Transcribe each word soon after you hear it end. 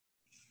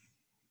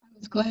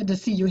was glad to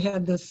see you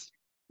had this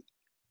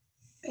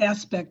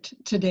aspect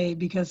today,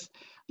 because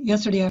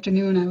yesterday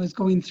afternoon I was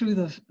going through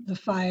the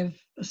five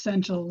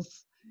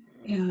essentials,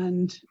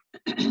 and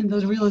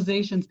those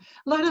realizations,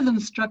 a lot of them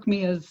struck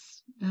me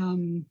as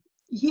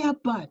yeah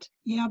but.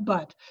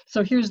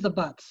 So here's the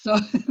but. So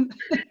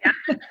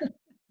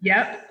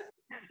Yep.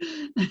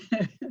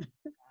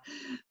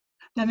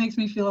 that makes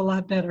me feel a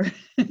lot better.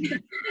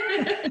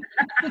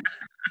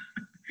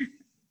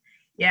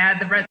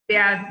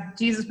 Yeah,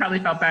 Jesus probably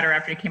felt better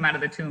after he came out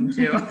of the tomb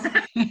too.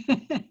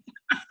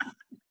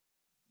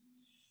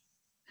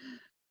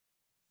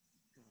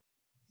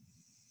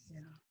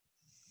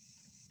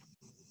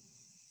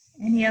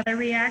 Any other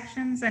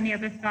reactions? Any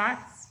other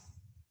thoughts?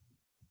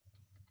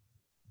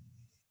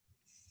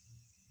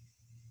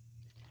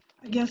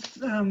 I guess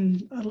a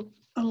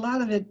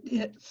lot of it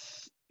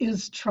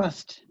is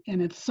trust,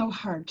 and it's so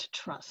hard to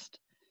trust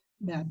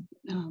that,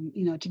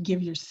 to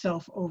give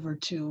yourself over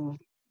to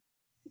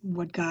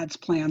what God's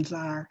plans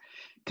are,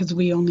 because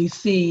we only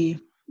see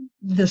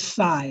this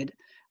side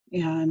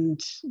and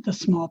the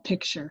small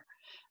picture.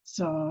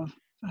 So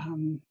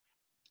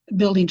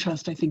building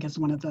trust, I think, is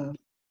one of the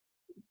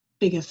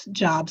biggest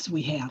jobs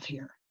we have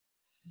here.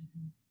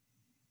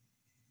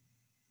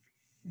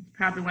 It's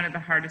probably one of the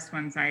hardest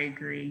ones. I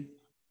agree.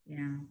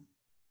 Yeah.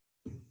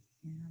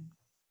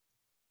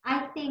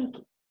 I think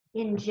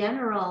in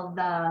general,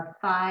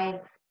 I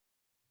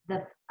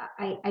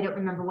don't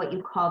remember what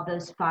you called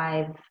those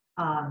 5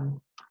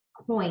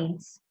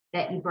 points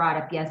that you brought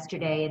up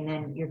yesterday and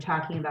then you're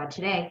talking about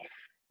today,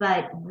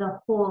 but the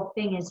whole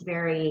thing is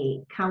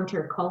very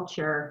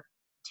counterculture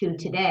to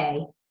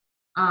today.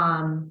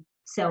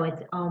 So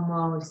it's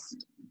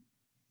almost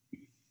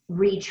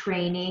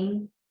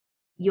retraining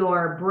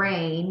your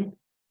brain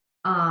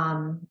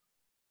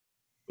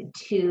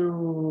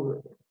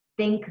to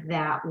think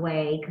that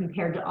way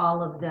compared to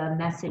all of the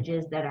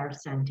messages that are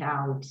sent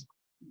out,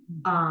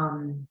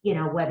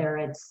 whether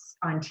it's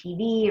on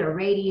TV or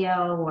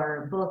radio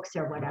or books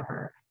or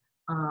whatever.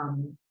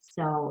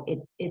 So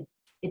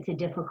it's a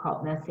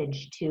difficult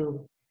message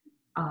to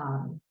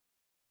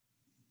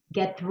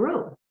get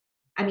through.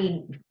 I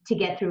mean, to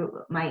get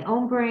through my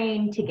own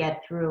brain, to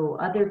get through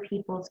other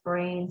people's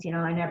brains,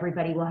 and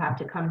everybody will have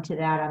to come to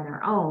that on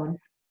their own.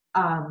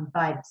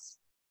 But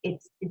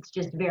it's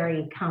just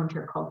very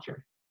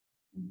counterculture.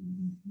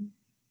 And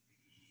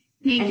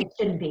it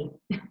shouldn't be.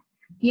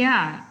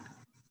 Yeah.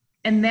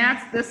 And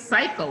that's the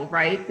cycle,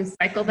 right? The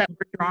cycle that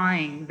we're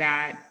drawing,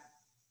 that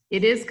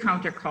it is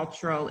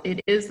countercultural.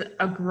 It is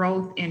a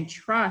growth in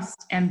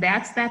trust. And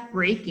that's that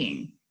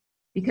breaking.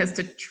 Because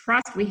to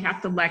trust, we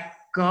have to let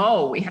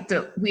go. We have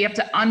to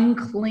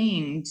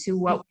uncling to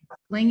what we're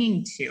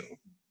clinging to.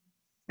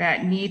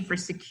 That need for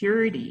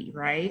security,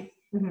 right?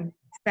 Mm-hmm.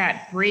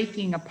 That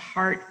breaking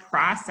apart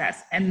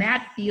process. And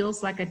that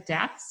feels like a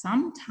death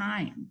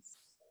sometimes.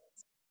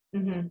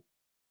 Mm-hmm.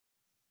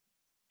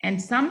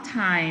 And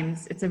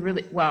sometimes it's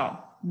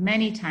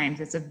many times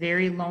it's a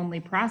very lonely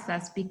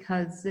process,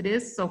 because it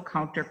is so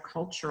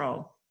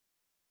countercultural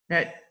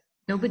that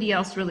nobody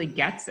else really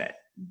gets it.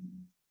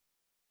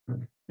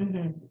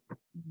 Mm-hmm.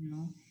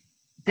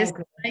 This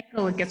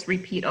cycle, it gets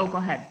repeat. Oh, go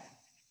ahead.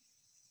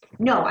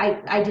 No,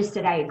 I just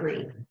said I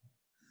agree.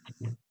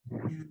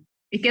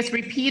 It gets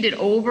repeated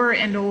over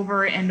and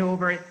over and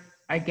over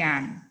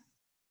again.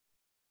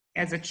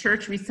 As a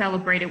church, we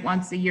celebrate it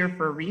once a year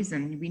for a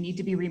reason. We need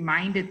to be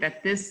reminded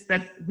that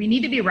we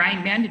need to be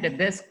reminded of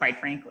this, quite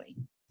frankly.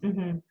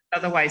 Mm-hmm.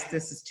 Otherwise,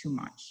 this is too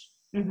much.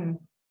 Mm-hmm.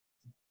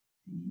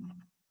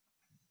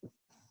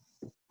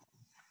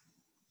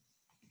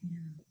 Yeah.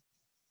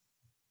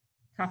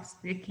 Tough.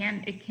 It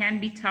can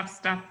be tough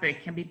stuff, but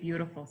it can be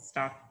beautiful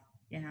stuff.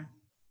 Yeah.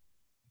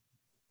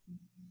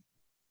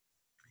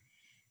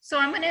 So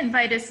I'm going to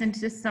invite us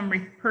into some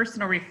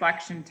personal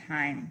reflection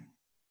time.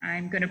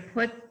 I'm going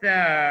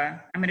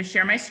to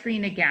share my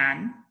screen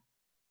again.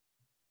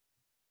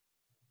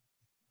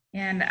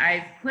 And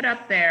I've put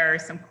up there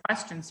some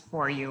questions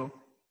for you.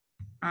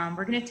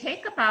 We're going to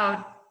take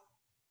about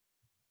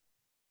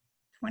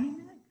 20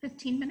 minutes,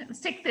 15 minutes.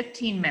 Let's take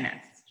 15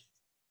 minutes.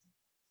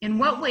 In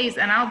what ways,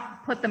 and I'll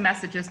put the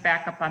messages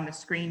back up on the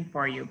screen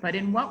for you, but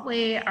in what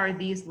way are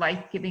these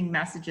life-giving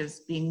messages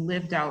being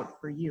lived out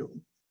for you?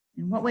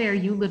 In what way are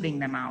you living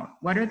them out?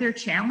 What are their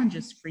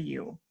challenges for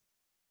you?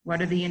 What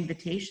are the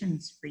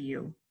invitations for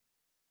you?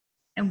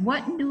 And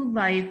what new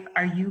life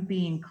are you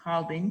being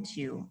called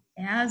into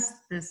as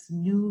this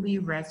newly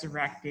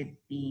resurrected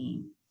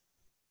being?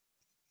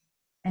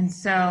 And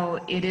so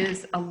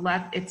it's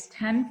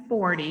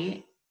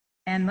 10:40,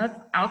 and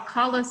I'll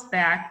call us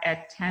back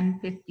at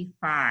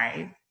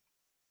 10:55.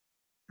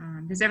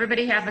 Does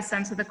everybody have a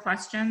sense of the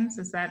questions?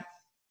 Is that,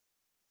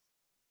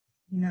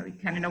 you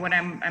kind of know what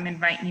I'm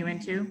inviting you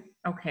into?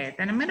 Okay,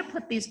 then I'm going to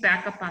put these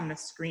back up on the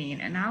screen,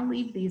 and I'll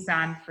leave these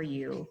on for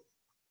you.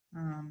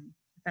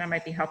 That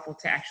might be helpful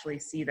to actually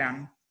see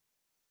them.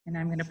 And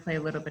I'm going to play a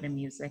little bit of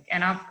music,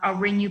 and I'll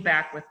ring you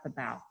back with the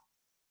bell.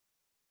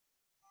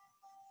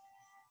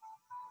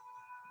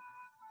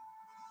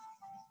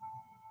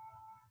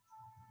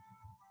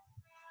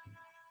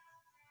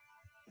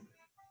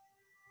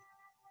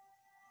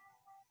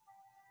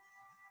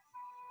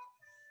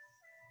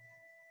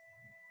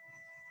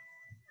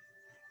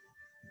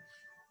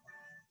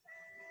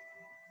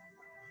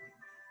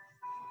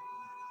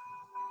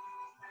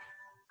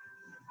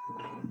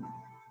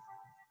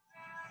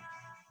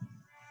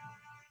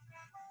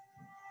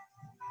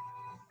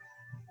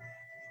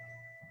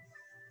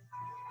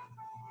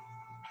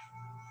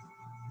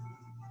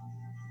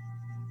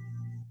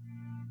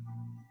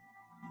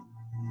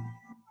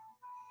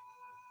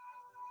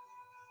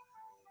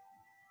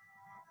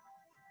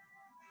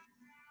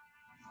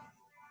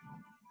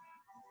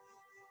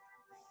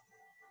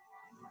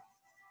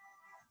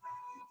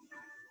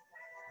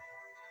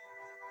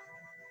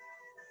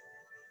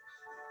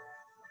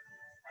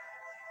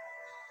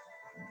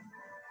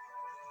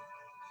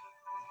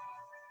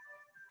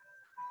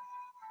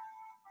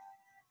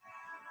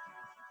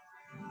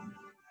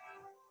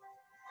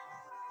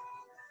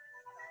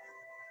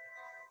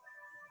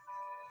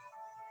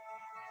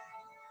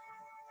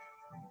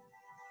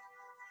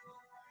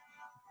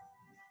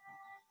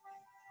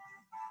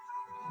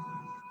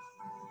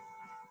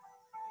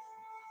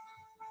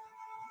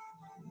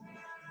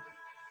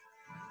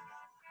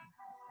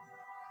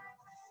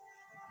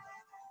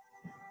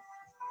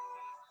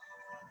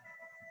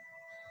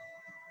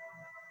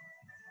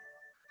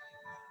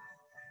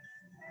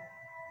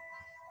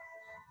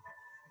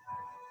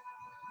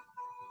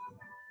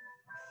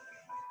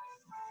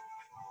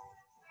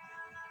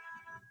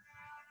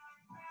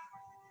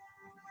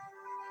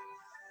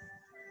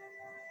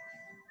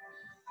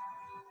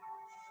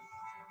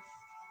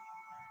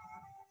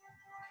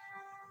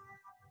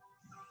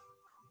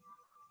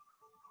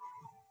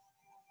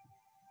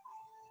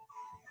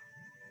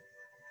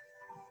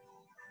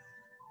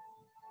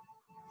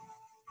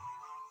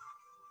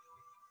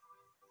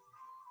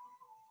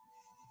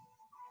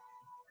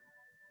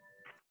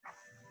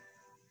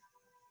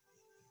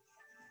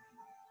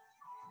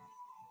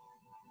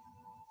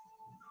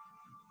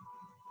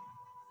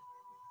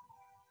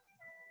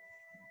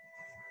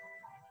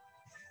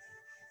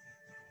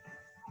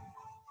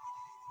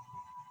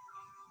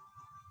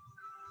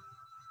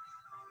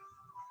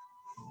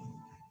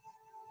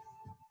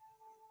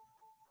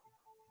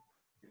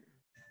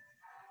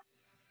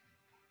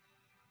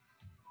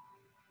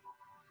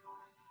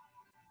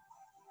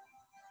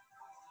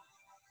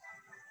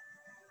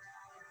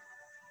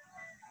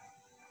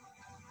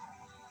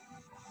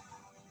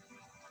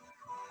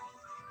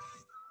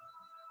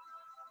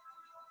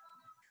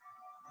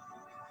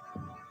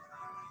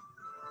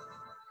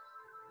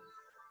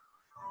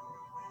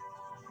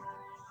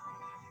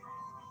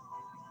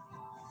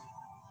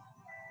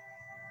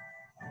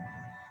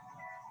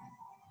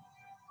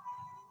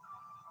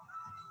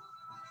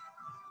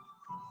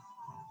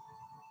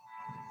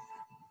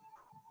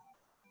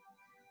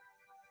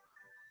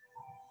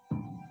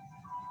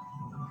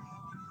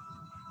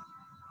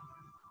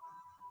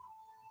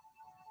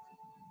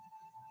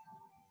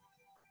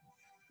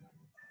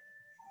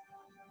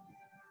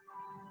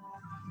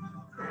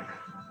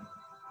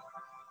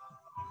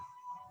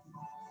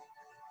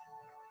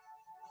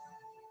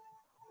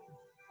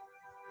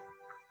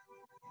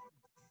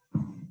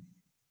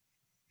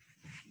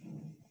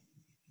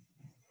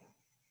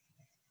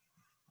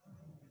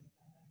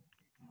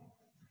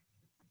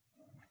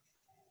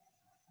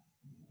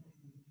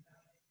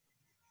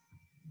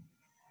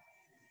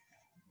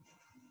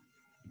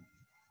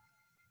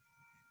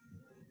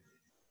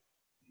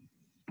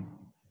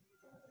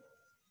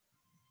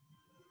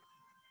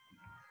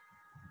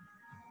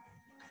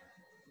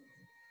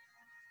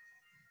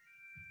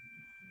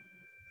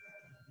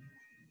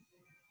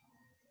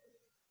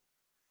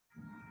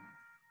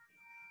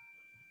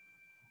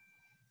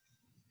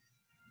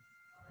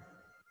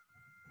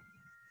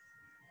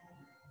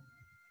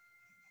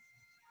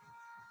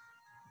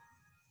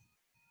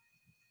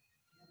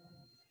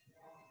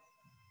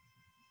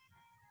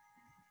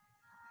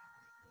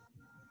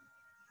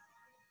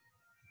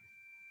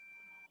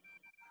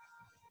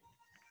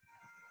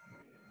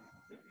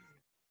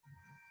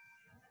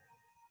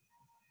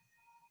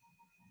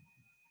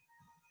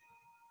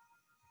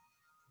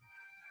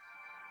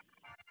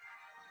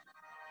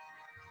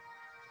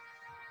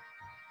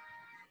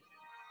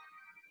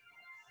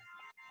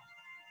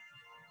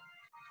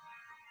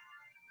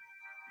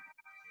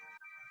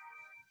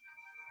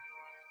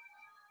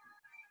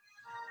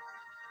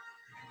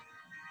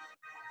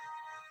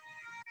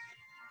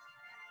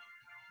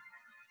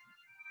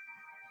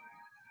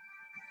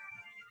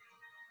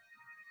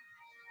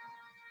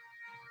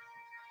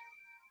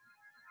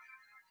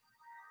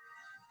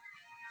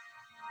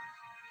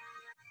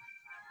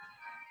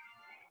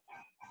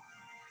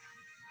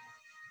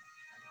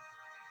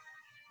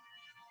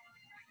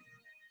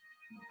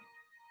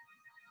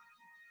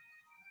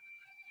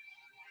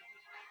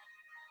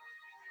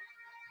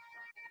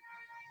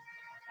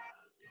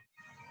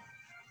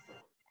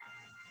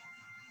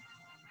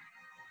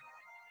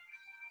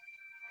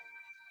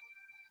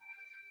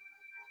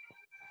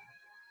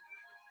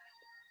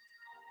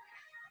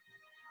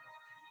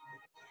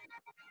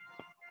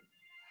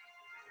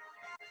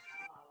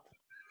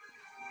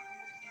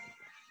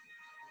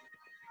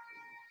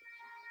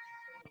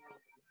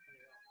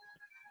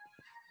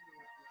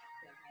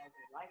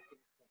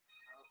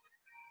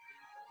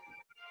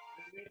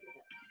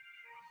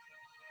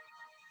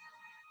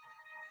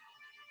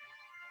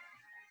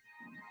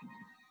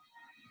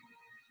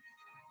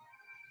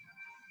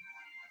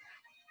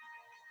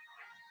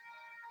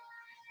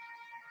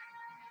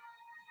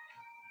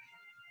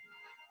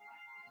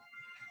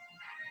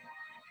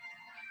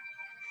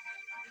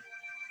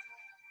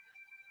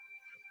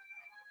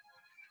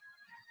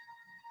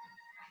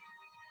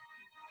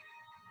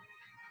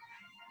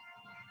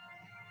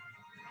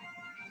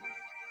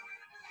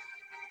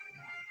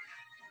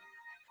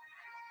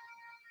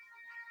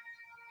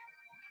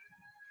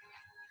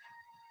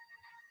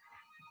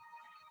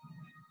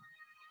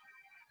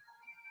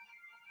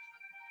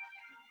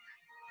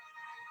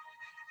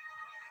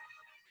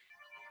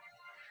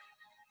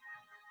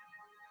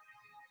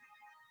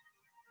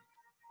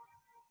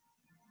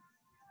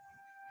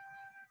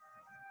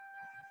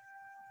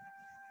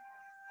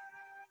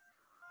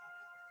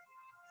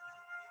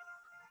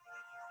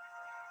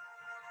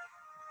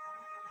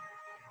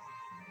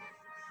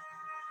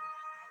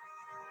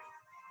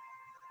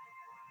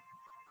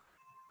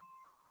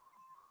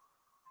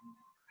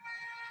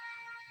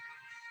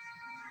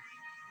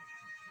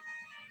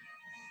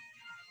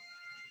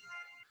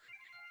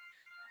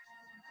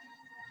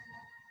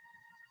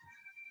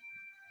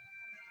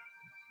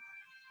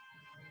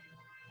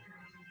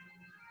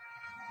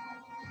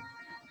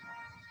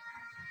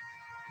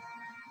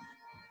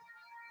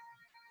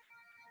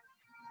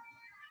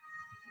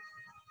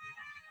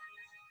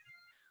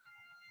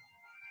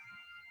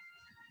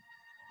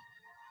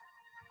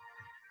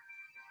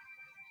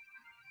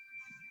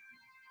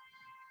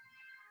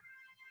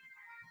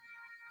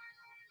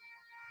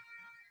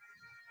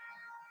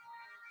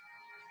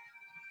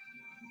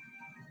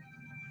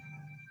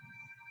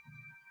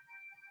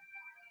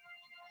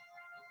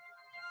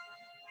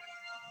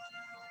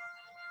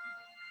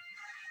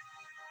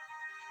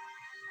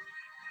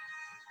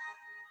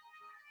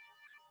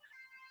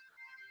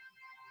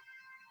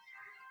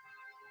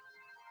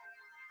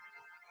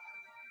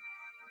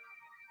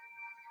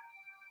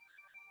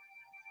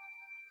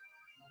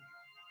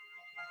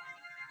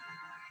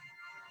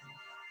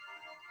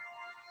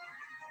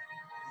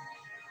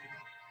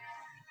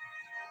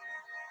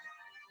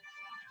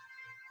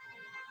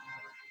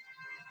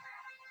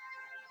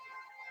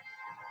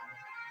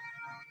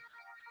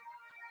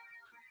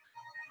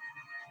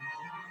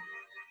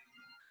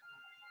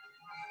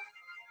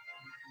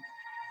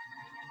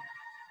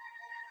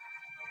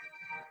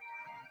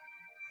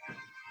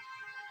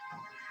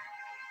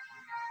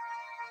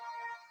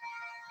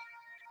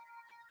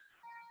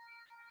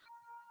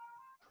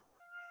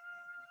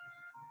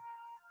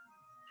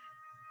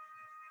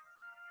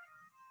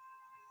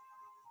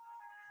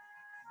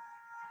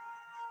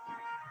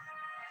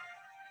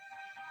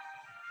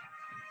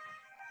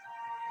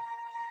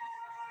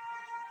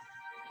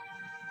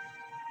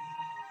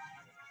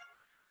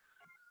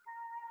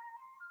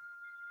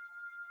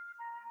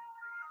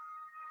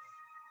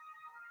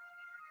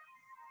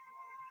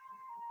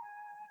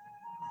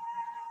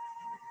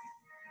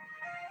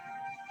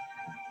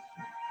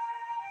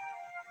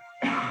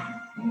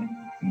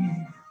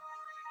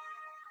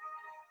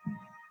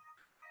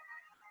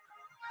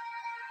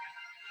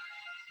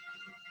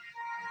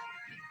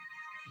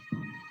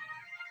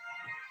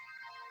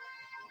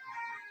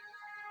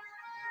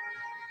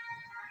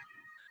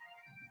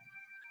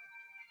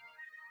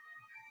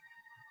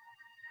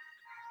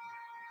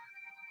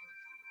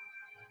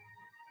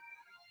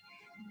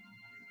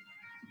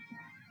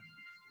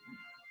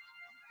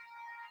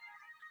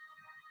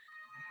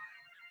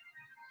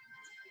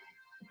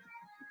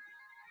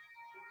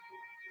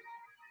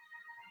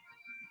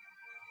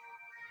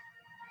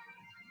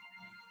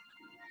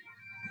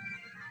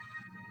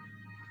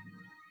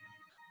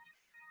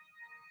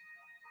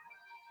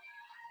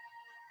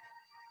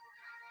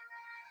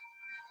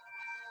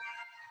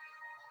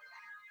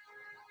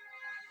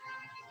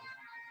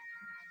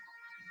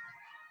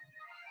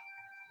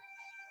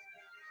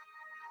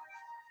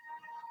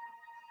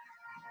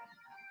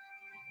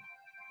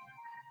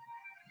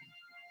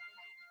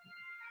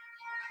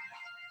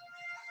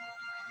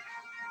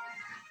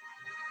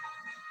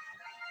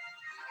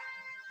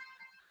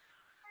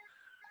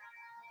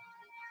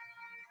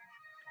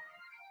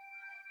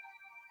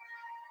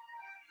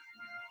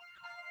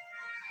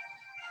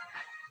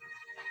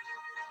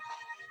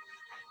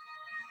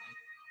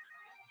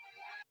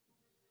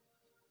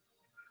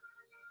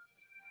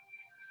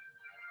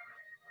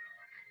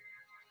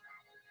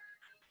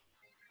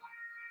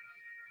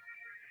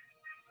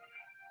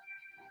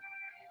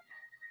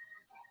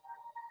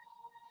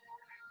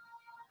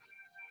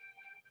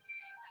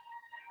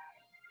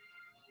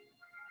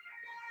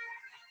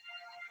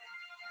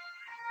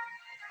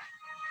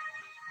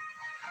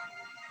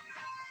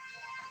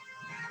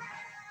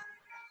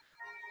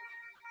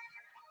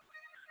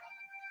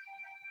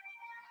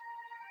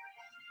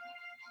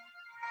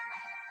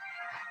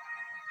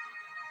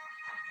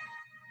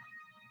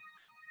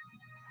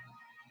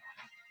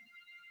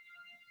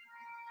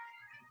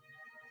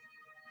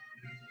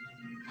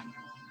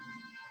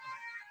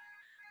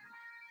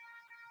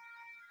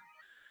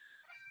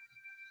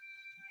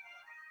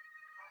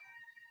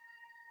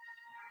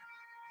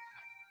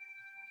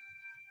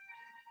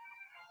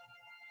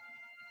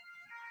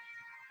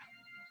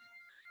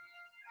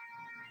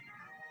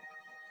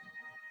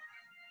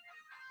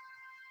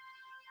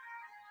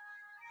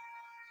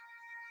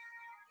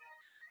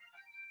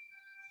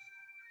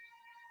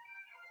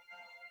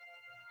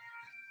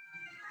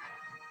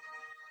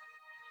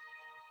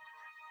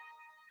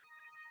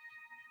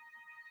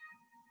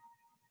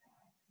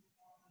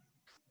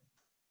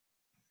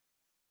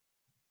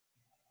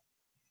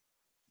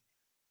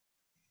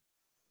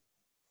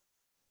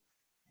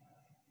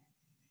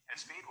 At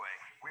Speedway,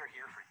 we're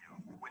here for you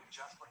with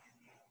just what you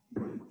need.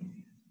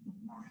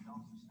 Our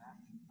shelves are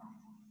stacked. Our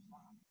floors are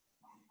stocked.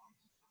 Our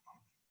pumps are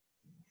pumped.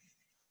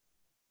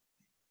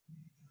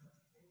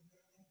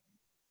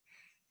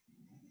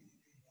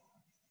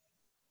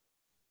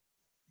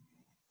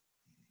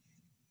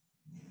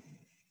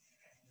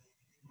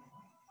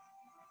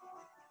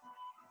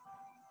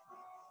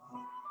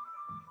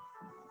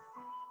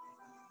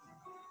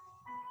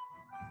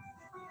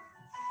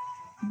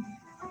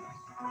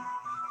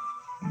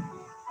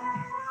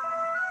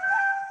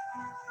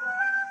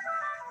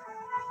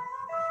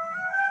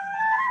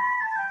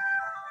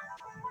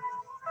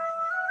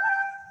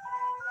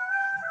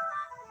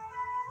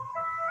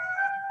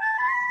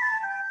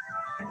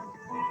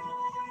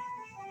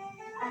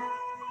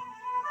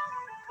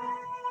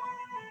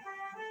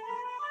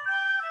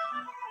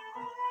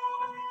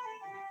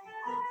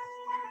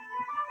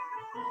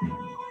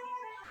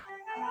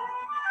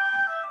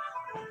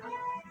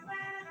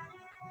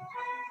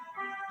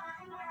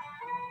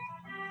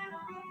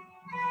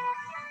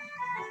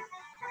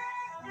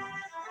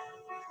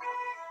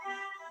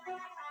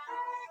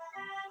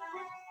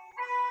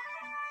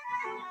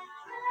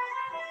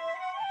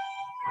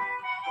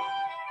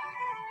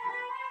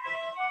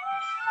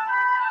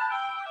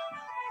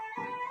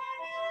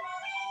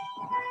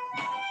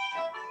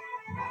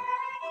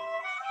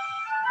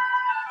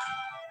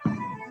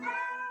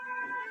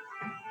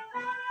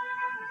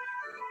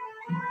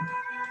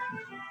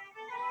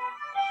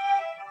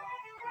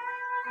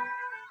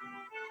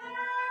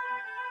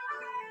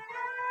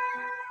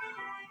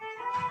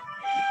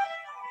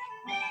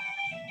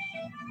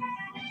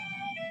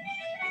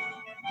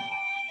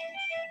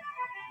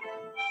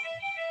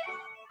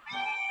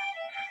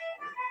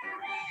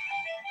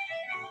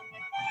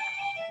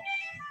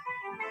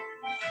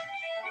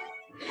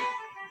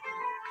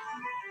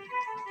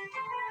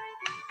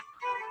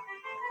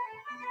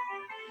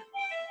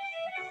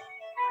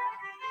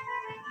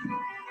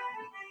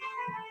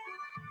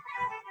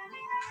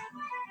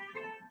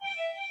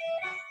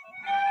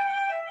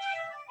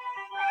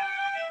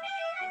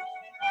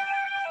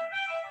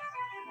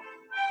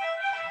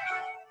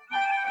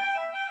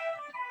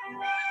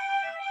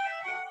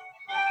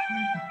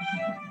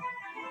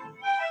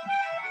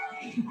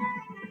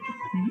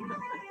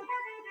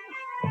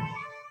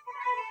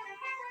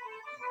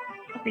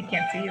 They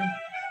can't see you.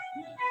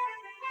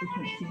 They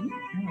can't see you?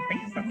 I don't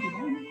think so.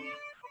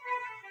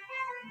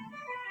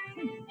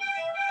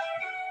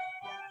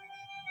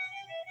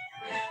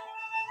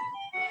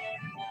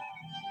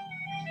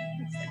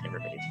 Looks like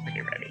everybody's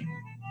pretty ready.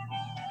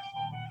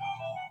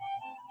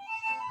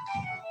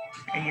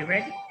 Are you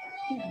ready?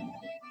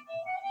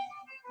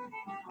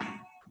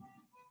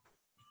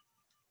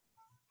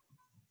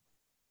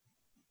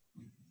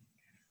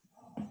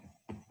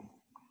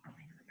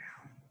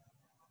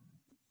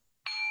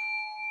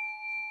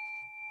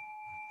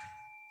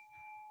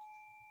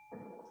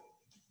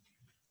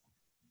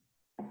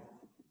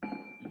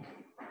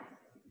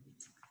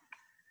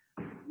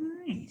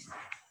 Nice.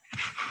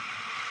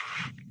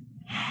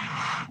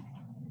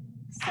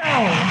 So,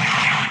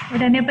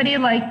 would anybody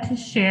like to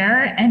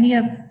share any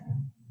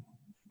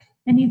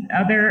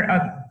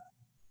other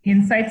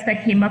insights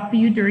that came up for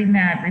you during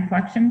that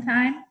reflection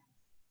time?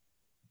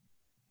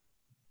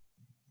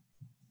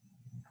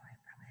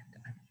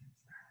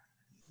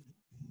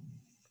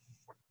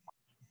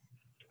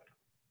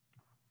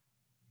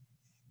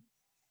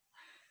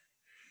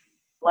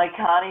 Like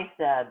Connie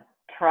said,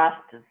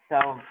 trust is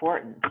so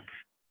important.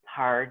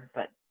 Hard,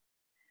 but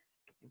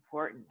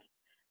important.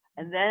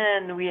 And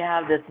then we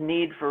have this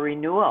need for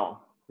renewal.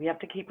 We have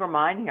to keep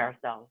reminding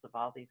ourselves of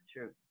all these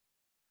truths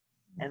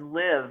and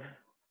live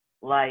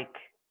like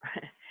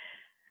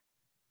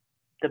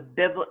the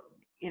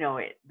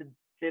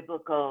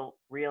biblical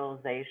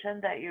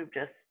realization that you've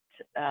just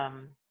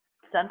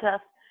sent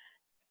us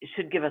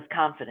should give us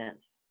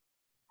confidence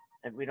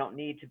that we don't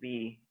need to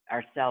be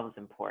ourselves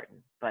important,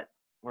 but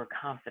we're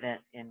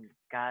confident in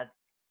God's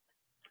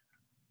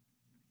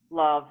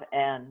love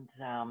and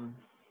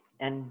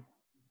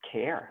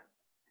care.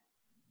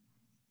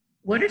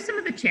 What are some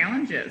of the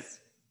challenges?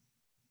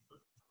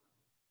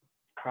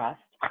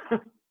 Trust.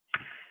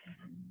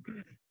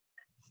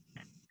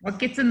 What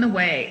gets in the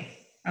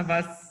way of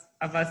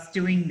us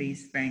doing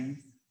these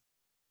things?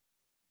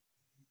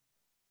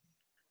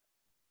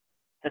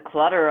 The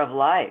clutter of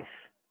life.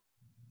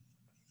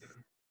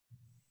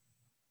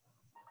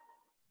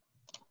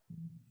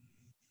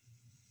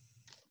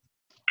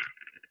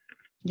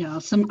 Yeah,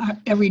 some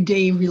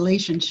everyday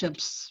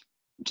relationships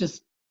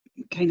just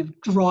kind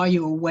of draw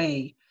you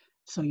away.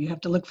 So you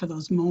have to look for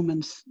those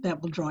moments that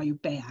will draw you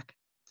back.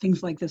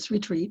 Things like this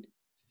retreat,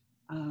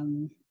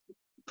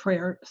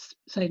 prayer,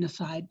 setting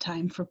aside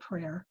time for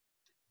prayer,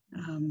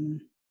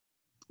 and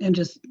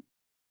just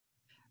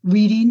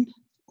reading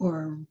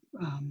or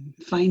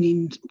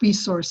finding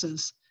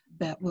resources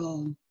that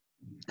will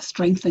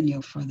strengthen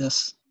you for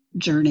this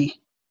journey.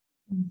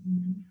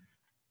 Mm-hmm.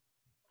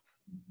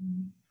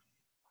 Mm-hmm.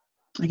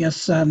 I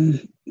guess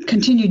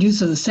continued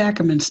use of the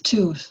sacraments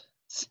too,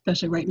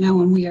 especially right now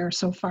when we are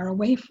so far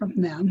away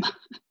from them.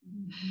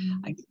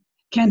 I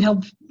can't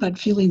help but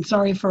feeling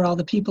sorry for all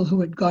the people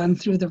who had gone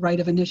through the rite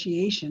of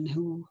initiation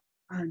who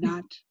are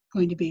not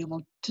going to be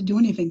able to do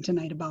anything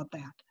tonight about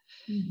that.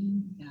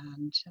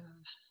 And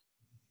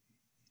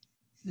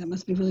that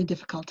must be a really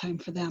difficult time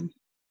for them.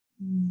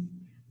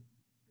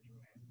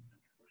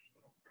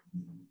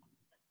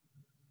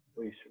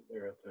 Police are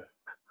there at the.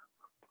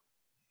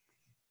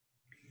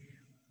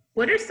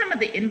 What are some of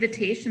the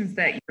invitations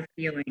that you're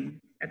feeling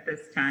at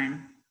this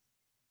time?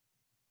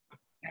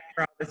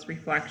 After all this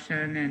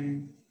reflection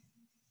and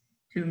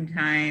tomb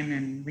time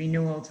and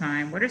renewal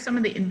time, what are some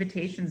of the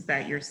invitations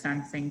that you're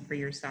sensing for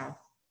yourself?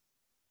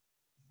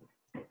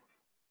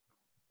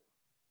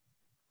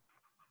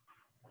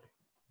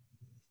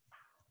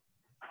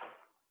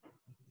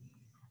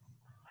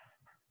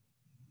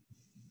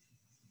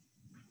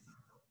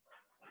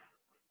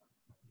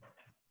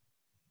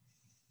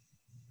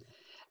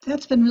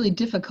 That's been really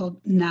difficult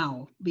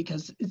now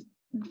because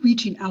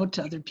reaching out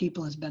to other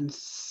people has been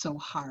so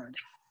hard.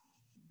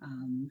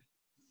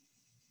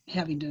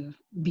 Having to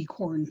be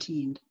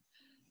quarantined.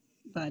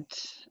 But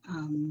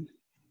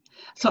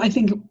so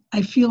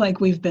I feel like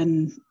we've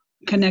been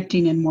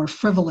connecting in more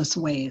frivolous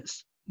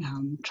ways,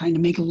 trying to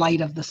make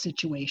light of the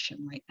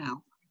situation right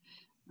now.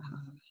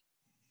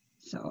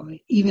 So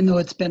even though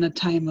it's been a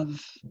time of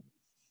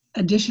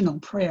additional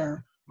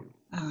prayer,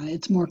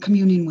 it's more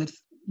communing with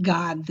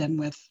God than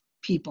with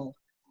people,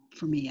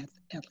 for me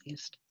at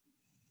least.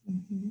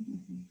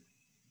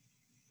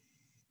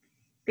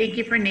 Thank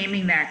you for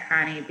naming that,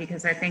 Connie,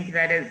 because I think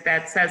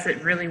that says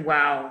it really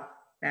well,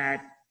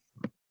 that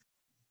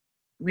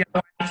we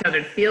all want each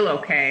other to feel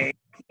okay,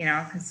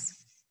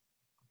 because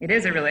it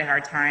is a really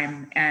hard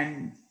time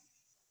and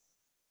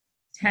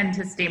tend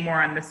to stay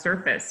more on the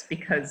surface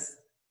because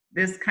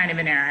this kind of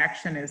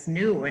interaction is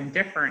new and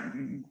different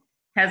and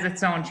has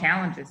its own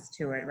challenges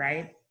to it,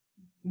 right?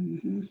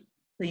 Mm-hmm.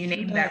 So you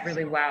named that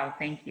really well.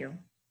 Thank you.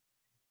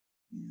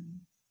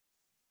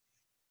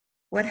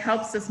 What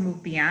helps us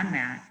move beyond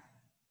that?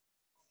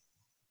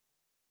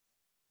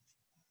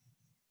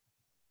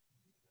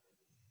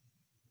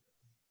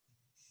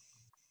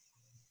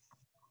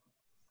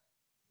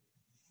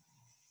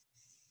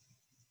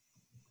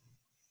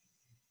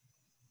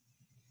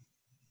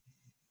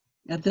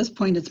 At this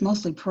point, it's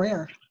mostly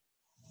prayer.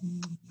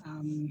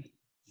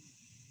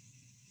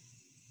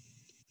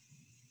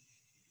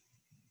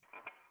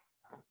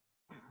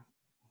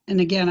 And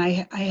again,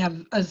 I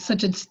have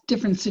such a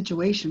different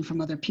situation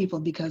from other people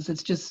because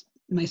it's just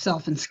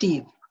myself and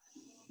Steve.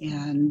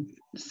 And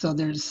so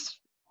there's,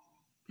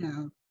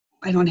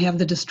 I don't have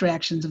the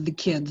distractions of the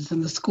kids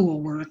and the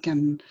schoolwork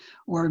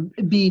or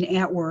being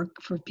at work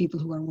for people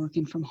who are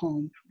working from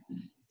home.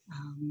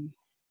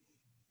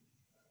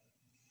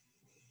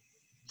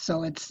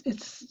 So it's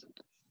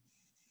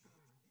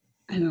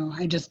I know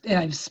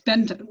I've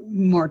spent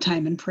more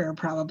time in prayer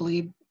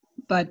probably,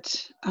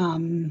 but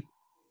I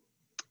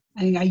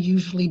think I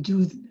usually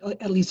do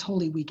at least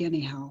Holy Week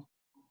anyhow.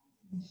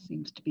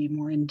 Seems to be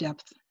more in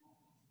depth.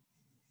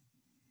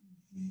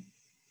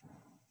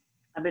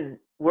 I've been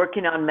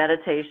working on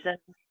meditation,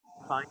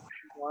 find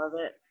more of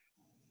it.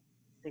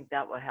 I think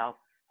that would help.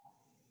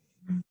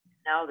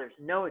 Now there's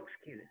no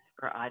excuse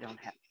for I don't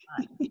have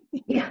time.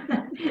 Yeah.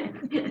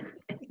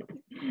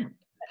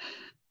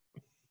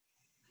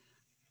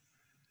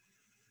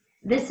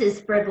 This is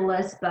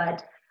frivolous,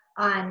 but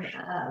on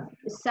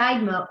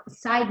side note,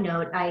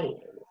 I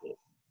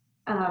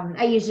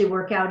usually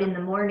work out in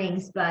the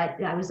mornings,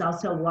 but I was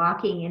also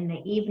walking in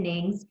the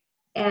evenings,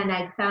 and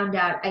I found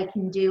out I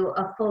can do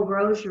a full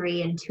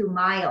rosary in 2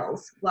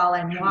 miles while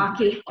I'm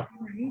walking.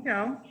 There you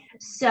go.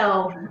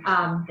 So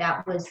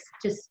that was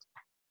just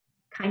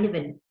kind of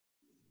an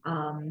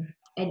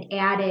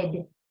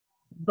added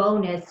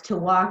bonus to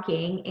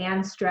walking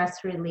and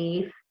stress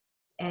relief.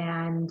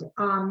 And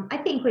I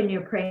think when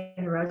you're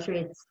praying the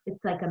rosary,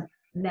 it's like a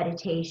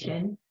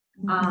meditation.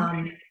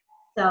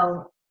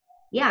 So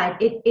yeah,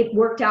 it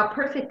worked out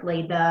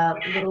perfectly, the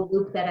little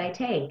loop that I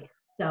take.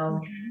 So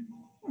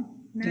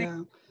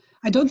Yeah,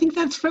 I don't think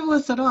that's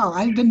frivolous at all.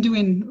 I've been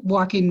doing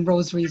walking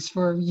rosaries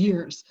for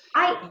years.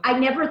 I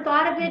never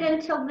thought of it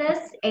until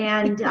this,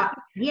 and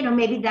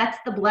maybe that's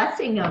the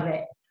blessing of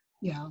it.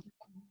 Yeah.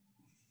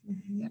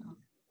 Yeah.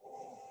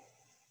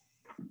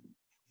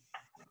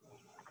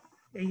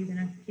 Do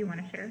you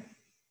want to share?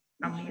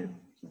 I'll mute.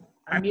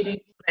 I'm muting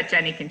so that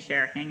Jenny can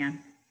share. Hang on.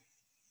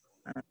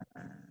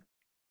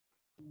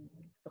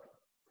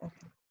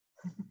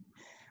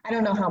 I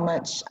don't know how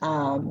much,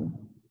 I'm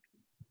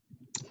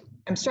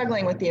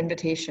struggling with the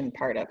invitation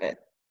part of it,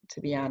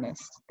 to be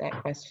honest.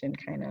 That question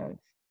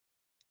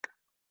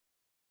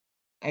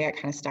I got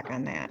kind of stuck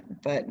on that.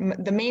 But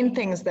the main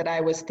things that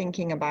I was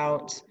thinking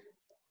about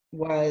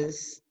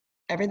was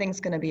everything's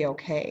going to be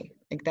okay.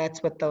 Like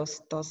that's what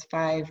those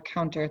 5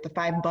 the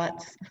 5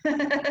 buts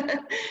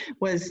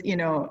was,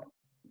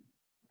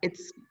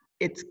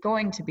 it's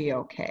going to be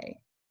okay.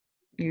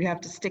 You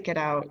have to stick it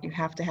out. You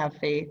have to have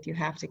faith. You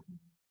have to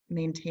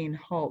maintain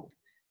hope.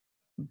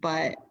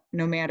 But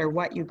no matter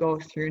what you go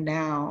through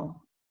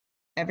now,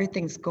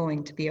 everything's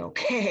going to be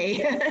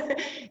okay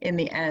in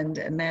the end.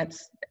 And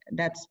that's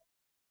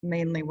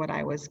mainly what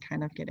I was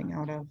kind of getting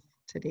out of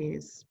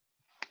today's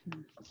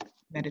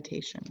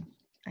meditation,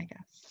 I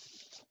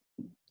guess.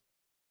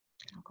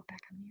 I'll go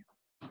back on mute.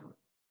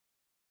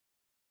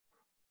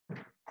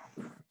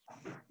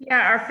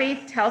 Yeah, our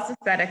faith tells us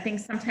that. I think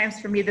sometimes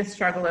for me, the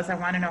struggle is I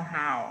want to know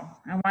how.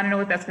 I want to know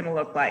what that's going to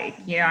look like.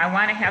 You know, I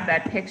want to have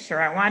that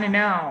picture. I want to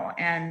know.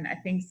 And I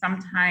think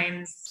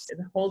sometimes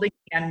holding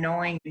the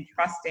unknowing and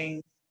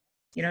trusting,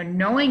 you know,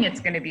 knowing it's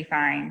going to be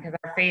fine, because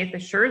our faith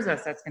assures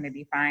us that's going to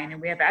be fine.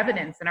 And we have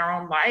evidence in our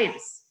own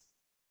lives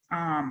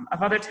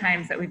of other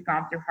times that we've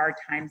gone through hard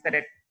times that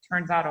it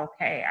turns out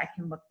okay. I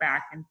can look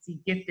back and see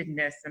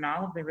giftedness and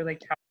all of the really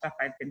tough stuff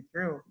I've been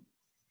through.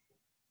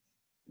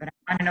 But I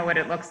want to know what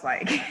it looks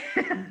like.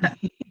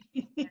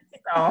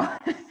 So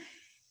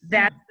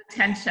that's the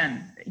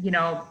tension, you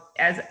know,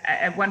 as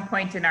at one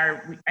point in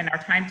our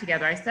time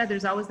together, I said,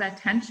 there's always that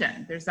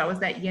tension. There's always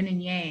that yin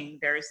and yang.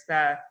 There's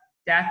the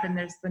death and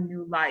there's the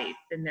new life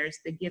and there's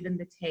the give and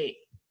the take.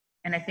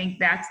 And I think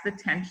that's the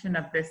tension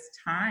of this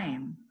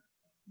time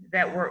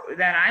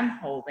that I'm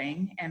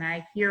holding, and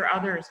I hear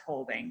others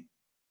holding,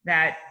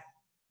 that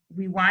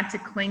we want to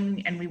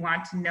cling and we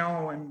want to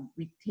know, and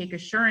we take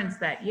assurance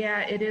that, yeah,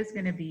 it is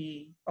going to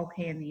be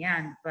okay in the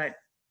end, but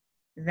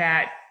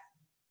that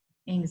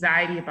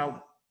anxiety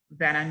about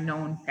that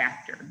unknown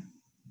factor,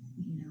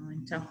 you know,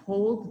 and to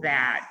hold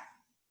that,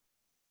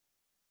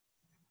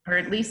 or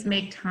at least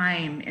make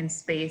time and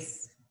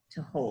space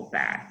to hold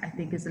that, I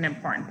think is an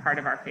important part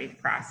of our faith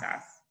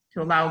process,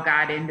 to allow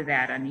God into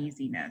that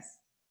uneasiness.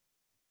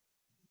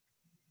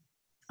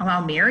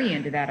 Allow Mary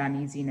into that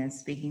uneasiness,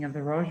 speaking of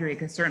the rosary,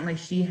 because certainly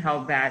she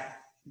held that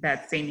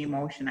same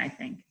emotion, I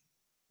think,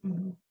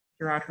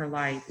 throughout her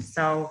life.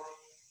 So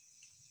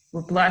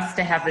we're blessed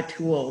to have the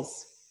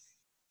tools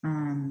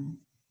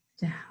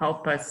to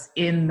help us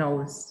in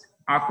those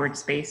awkward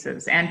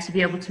spaces and to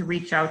be able to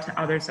reach out to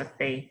others of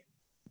faith.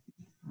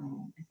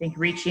 I think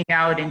reaching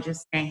out and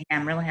just saying, hey,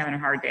 I'm really having a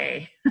hard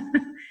day,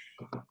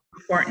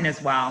 important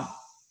as well,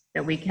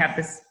 that we have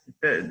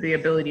the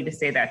ability to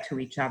say that to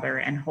each other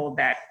and hold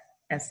that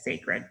as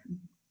sacred.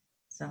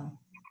 So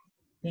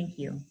thank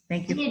you.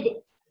 Thank you. Did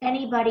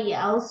anybody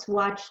else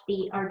watch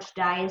the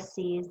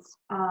Archdiocese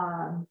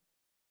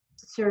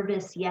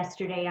service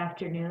yesterday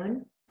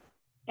afternoon?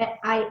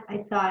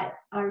 I thought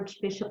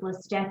Archbishop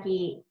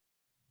Listecki,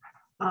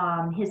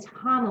 his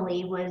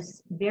homily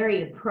was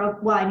very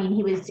appropriate. Well, I mean,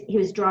 he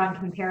was drawing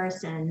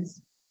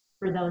comparisons,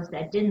 for those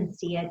that didn't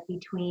see it,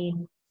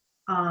 between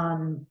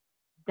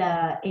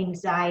the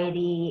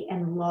anxiety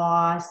and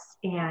loss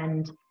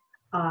and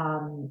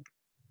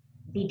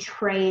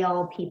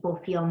betrayal people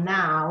feel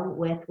now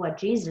with what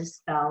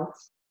Jesus felt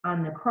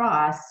on the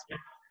cross.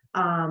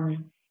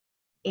 And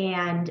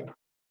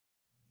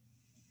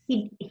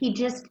he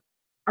just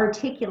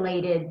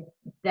articulated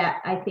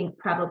that, I think,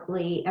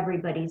 probably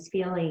everybody's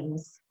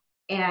feelings,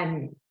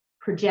 and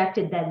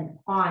projected them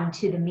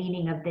onto the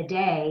meaning of the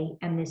day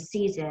and this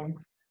season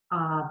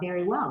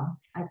very well.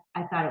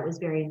 I thought it was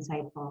very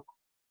insightful.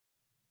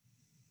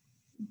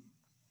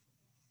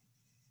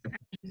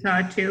 You saw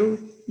it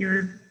too?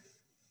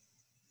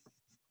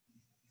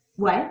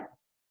 What?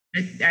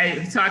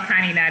 I saw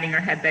Connie nodding her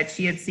head that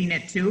she had seen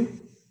it too.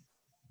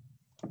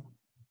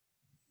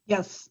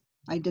 Yes,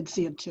 I did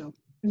see it too.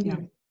 Mm-hmm. Yeah,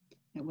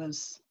 it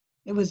was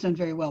done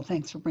very well.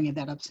 Thanks for bringing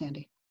that up,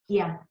 Sandy.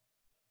 Yeah.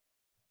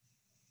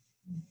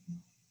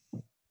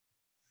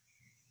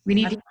 We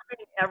need I'm to.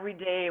 praying every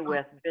day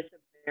with Bishop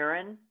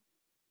Barron,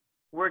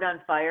 Word on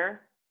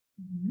Fire,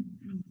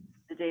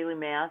 the daily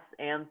mass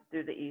and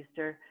through the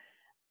Easter.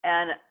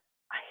 And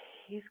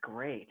he's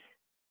great.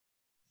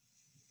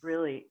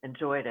 Really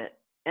enjoyed it.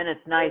 And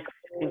it's nice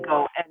you can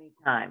go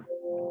anytime.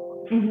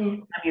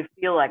 Mm-hmm. You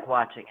feel like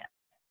watching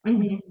it.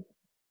 Mm-hmm.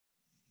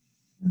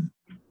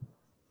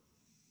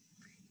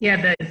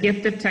 Yeah, the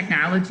gift of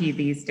technology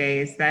these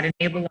days that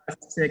enable us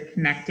to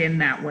connect in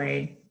that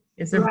way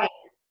is a Right.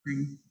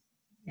 thing.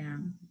 Yeah.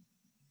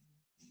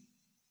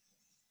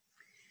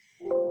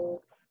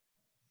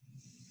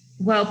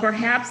 Well,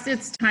 perhaps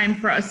it's time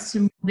for us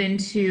to move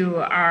into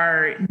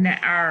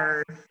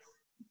our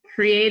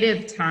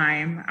creative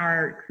time,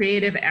 our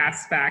creative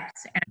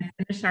aspects, and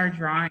finish our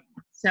drawing.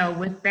 So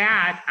with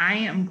that, I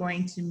am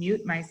going to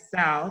mute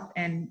myself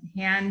and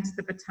hand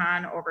the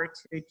baton over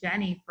to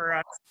Jenny for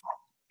us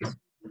to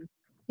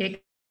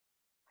take.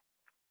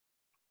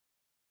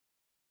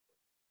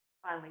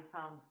 Finally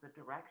found the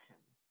direction.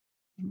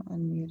 I'm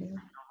unmuted. I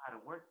know how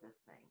to work this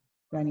thing.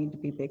 Do I need to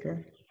be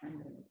bigger?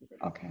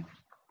 Okay.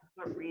 That's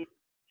what Reed's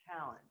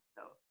challenge,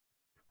 so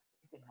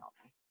you can help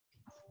me.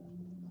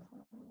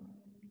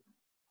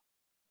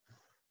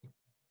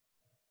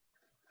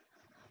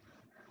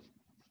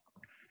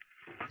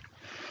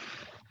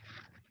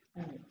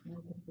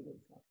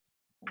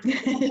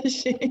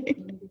 She- Do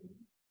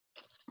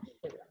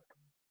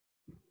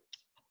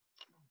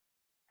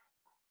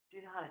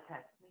you know how to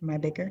text me? Am I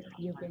bigger?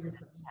 You're bigger.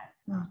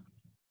 Oh.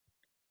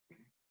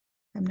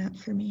 I'm not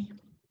for me.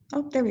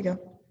 Oh, there we go.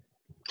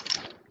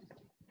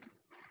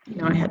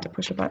 Now I had to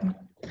push a button.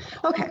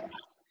 Okay,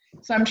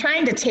 so I'm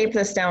trying to tape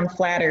this down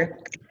flatter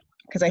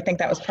because I think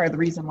that was part of the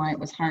reason why it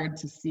was hard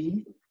to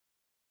see.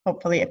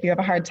 Hopefully, if you have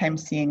a hard time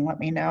seeing, let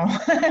me know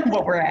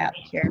what we're at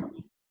here.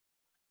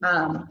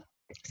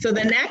 So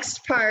the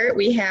next part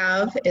we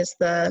have is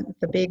the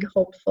big,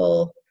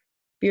 hopeful,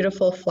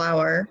 beautiful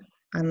flower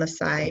on the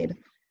side.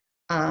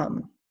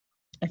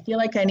 I feel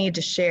like I need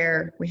to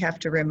share, we have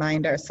to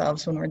remind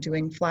ourselves when we're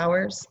doing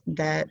flowers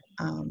that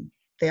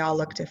they all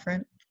look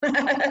different.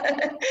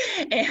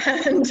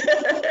 And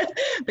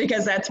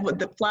because that's what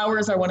the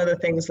flowers are, one of the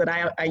things that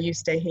I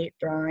used to hate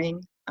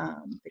drawing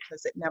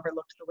because it never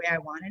looked the way I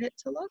wanted it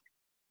to look.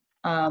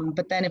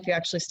 But then if you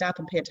actually stop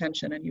and pay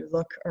attention and you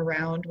look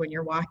around when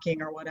you're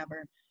walking or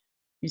whatever,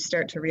 you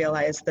start to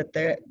realize that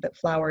that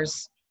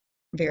flowers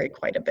vary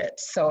quite a bit.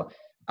 So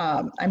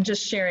I'm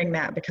just sharing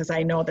that because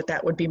I know that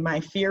that would be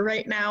my fear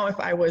right now if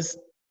I was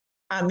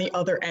on the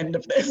other end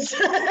of this.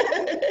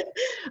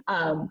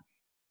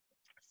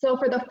 So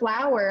for the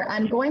flower,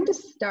 I'm going to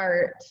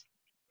start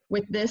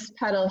with this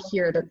petal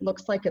here that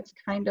looks like it's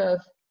kind of,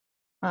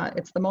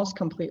 it's the most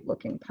complete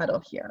looking petal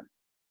here.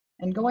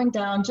 And going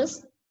down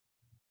just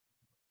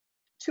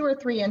 2 or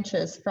 3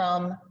 inches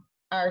from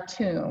our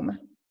tomb,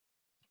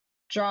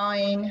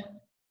 drawing,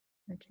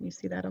 can you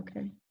see that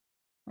okay?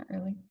 Not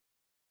really.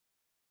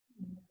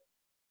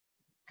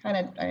 Kind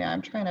of,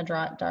 I'm trying to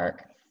draw it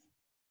dark.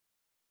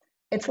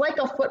 It's like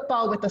a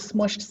football with a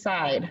smushed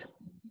side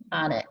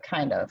on it,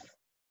 kind of,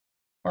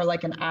 or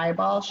like an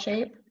eyeball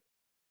shape.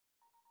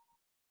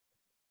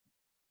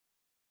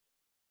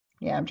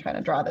 Yeah, I'm trying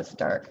to draw this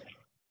dark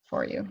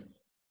for you.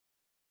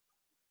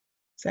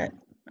 Is that,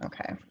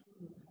 okay.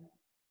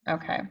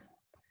 Okay.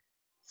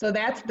 So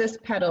that's this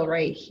petal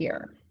right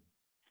here.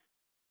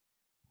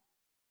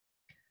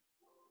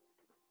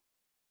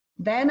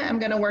 Then I'm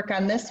going to work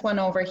on this one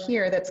over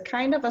here that's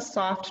kind of a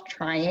soft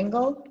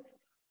triangle.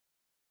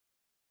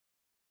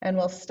 And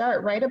we'll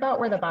start right about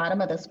where the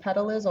bottom of this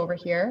petal is over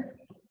here.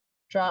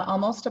 Draw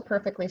almost a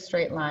perfectly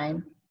straight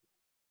line.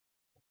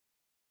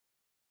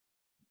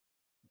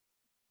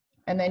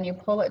 And then you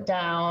pull it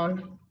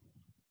down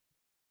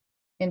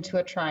into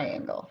a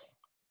triangle.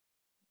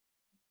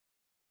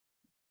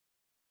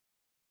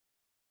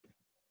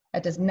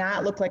 That does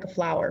not look like a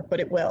flower, but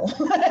it will.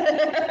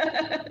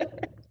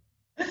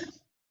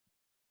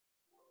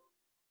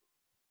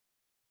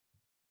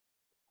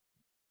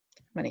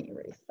 I'm going to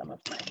erase some of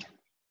my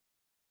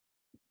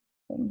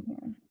thing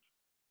here.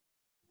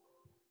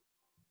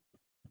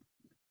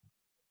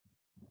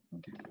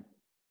 Okay.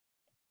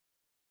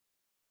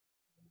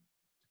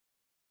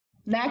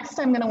 Next,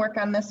 I'm going to work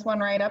on this one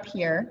right up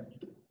here.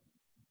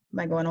 Am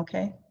I going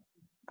okay?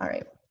 All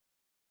right.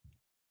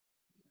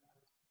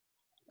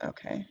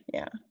 Okay,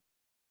 yeah.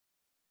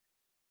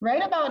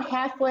 Right about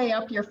halfway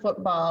up your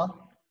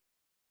football,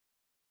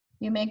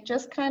 you make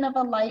just kind of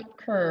a light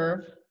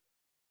curve,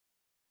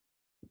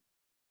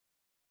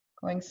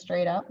 going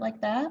straight up like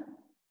that.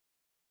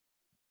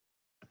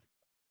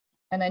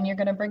 And then you're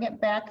going to bring it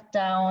back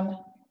down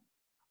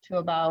to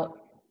about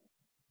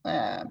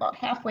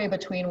halfway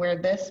between where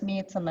this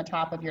meets and the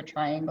top of your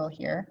triangle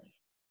here.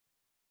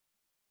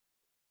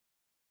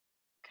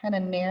 Kind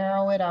of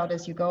narrow it out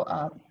as you go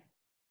up.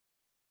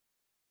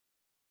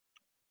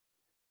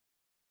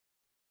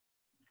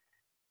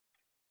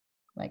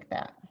 Like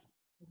that.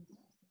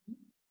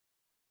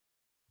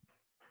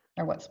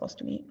 Or what's supposed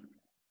to meet?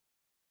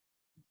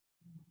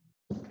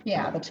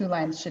 Yeah, the 2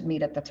 lines should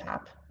meet at the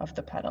top of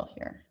the petal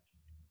here.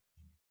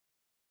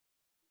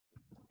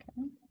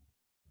 Okay.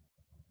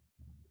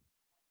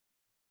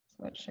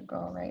 So it should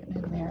go right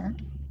in there.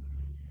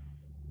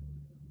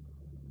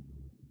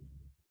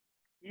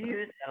 You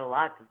use that a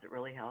lot. Does it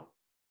really help?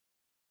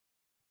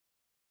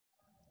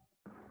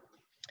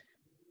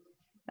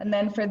 And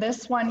then for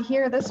this one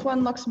here, this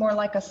one looks more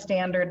like a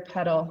standard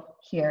petal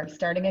here,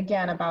 starting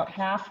again about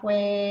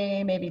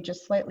halfway, maybe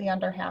just slightly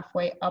under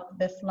halfway up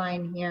this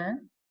line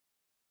here.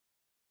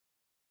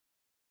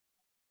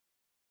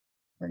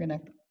 We're going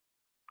to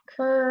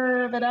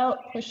curve it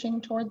out, pushing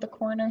toward the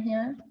corner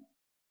here.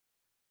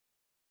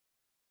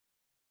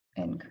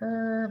 And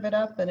curve it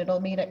up, and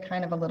it'll meet at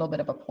kind of a little bit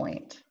of a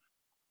point.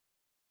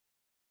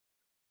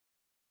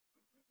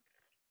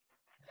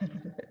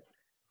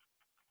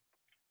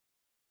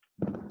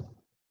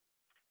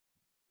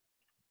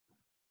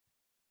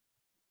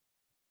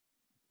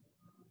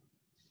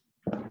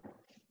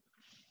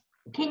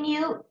 Can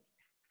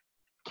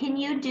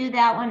you do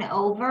that one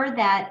over,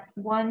 that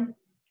one?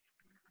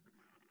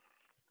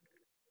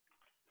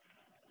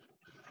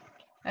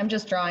 I'm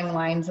just drawing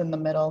lines in the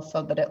middle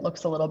so that it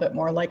looks a little bit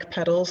more like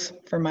petals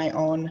for my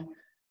own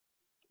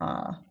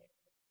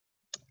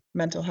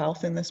mental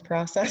health in this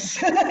process.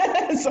 So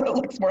it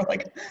looks more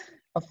like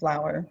a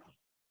flower.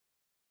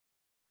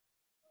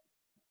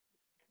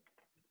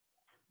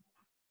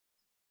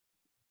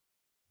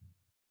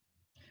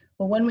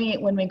 Well, when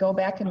we go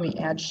back and we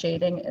add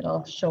shading,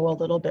 it'll show a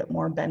little bit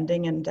more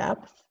bending and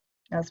depth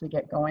as we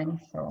get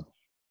going. So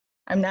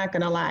I'm not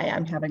gonna lie,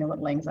 I'm having a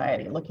little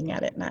anxiety looking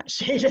at it not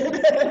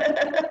shaded.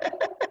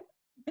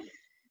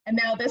 And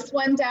now this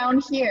one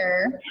down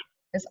here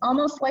is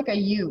almost like a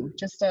U,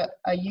 just a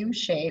U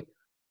shape,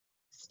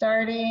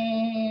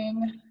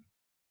 starting,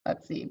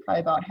 let's see,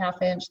 probably about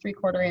 1/2 inch,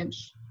 3/4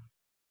 inch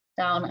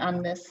down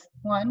on this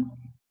one,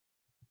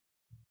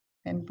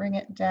 and bring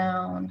it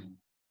down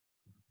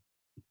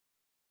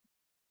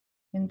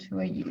into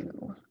a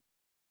U.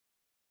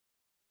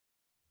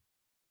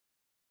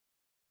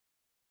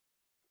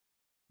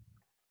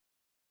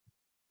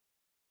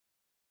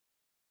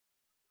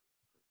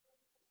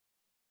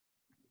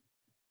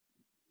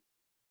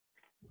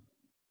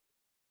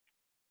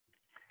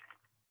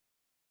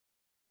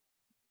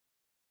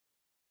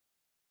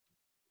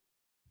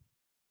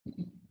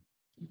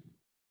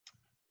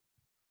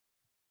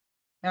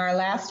 Now our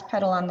last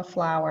petal on the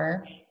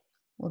flower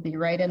will be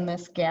right in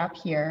this gap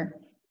here.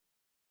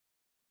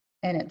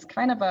 And it's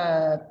kind of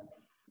a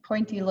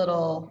pointy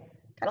little,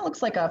 kind of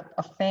looks like a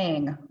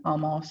fang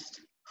almost.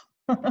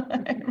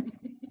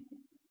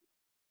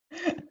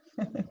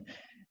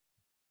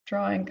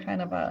 Drawing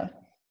kind of a,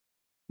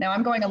 now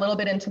I'm going a little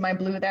bit into my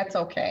blue, that's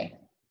okay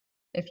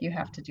if you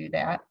have to do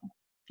that.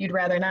 If you'd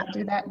rather not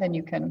do that, then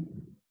you can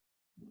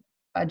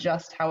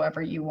adjust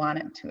however you want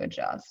it to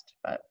adjust.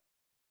 But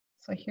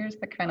so here's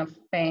the kind of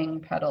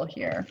fang petal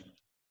here.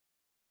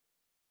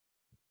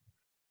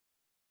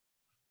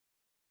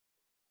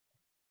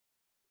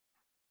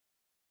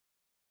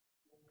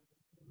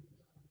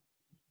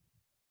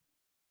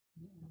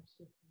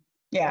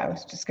 Yeah, I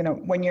was just gonna,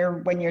 when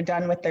you're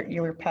done with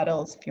your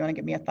petals, if you want to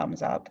give me a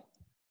thumbs up.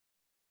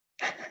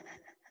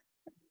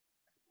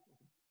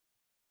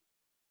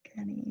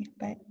 Kenny,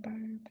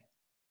 Barb.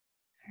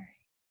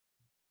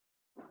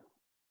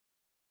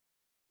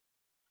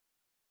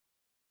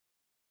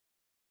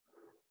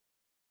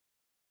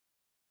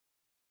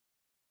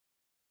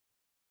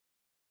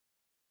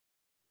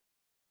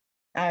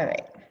 All right. All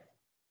right.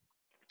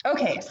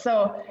 Okay,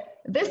 so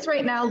this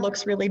right now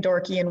looks really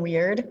dorky and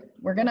weird.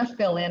 We're gonna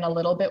fill in a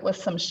little bit with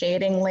some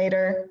shading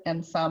later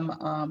and some,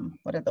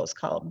 what are those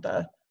called?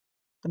 The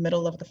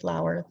middle of the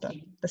flower,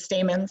 the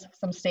stamens,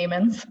 some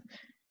stamens,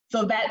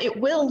 so that it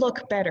will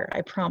look better,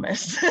 I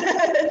promise.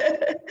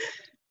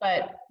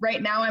 But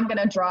right now I'm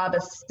gonna draw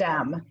the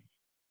stem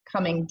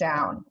coming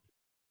down.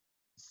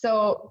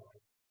 So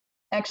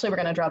actually we're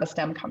gonna draw the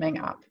stem coming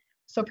up.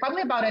 So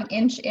probably about 1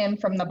 inch in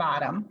from the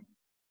bottom.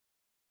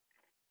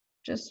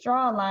 Just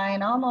draw a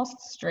line almost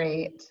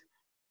straight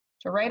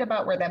to right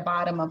about where the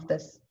bottom of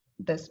this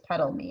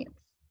petal meets,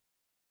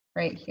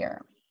 right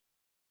here.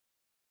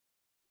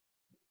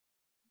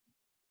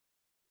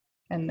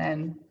 And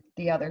then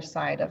the other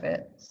side of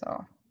it,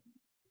 so.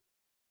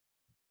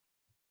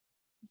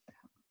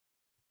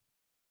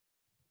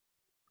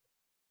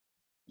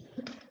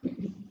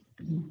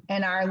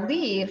 And our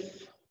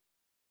leaf,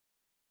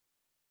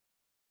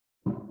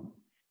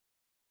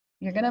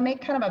 you're gonna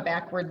make kind of a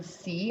backward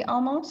C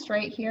almost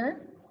right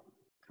here.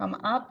 Come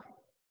up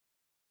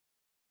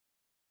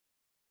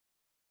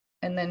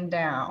and then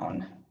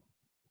down. I'm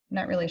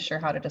not really sure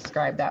how to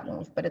describe that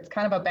move, but it's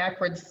kind of a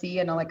backward C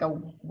and like a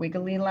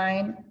wiggly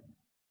line.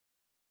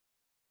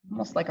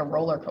 Almost like a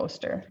roller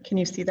coaster. Can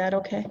you see that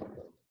okay?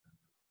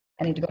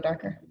 I need to go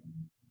darker.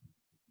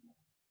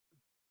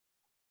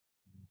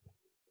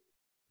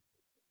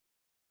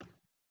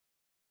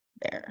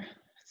 There,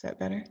 is that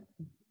better?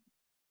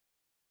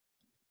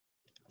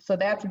 So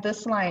that's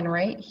this line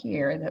right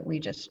here that we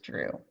just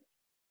drew.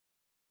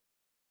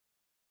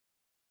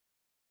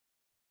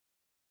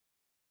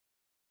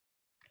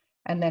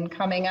 And then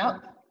coming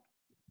up,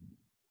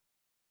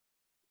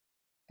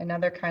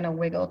 another kind of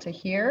wiggle to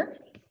here.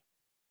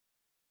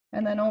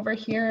 And then over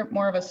here,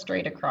 more of a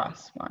straight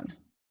across one.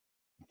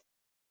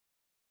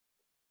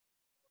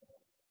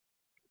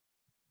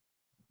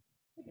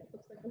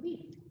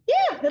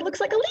 Yeah, it looks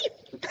like a leaf.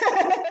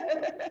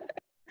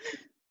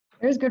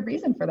 There's good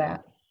reason for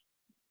that.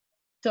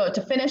 So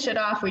to finish it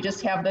off, we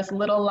just have this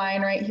little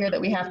line right here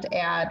that we have to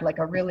add, like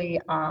a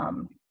really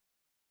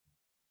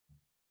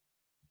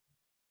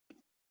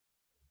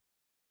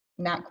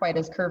not quite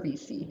as curvy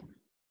C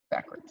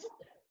backwards.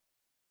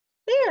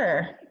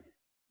 There,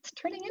 it's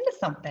turning into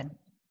something.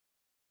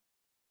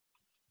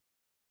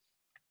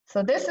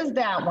 So this is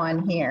that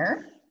one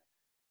here.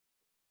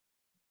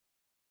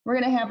 We're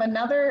gonna have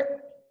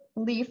another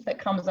leaf that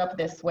comes up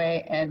this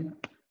way, and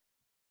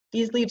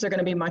these leaves are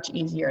gonna be much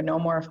easier. No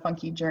more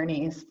funky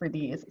journeys for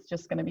these. It's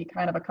just gonna be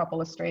kind of a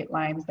couple of straight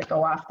lines that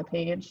go off the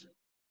page.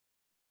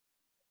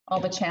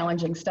 All the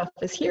challenging stuff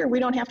is here. We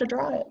don't have to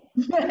draw it.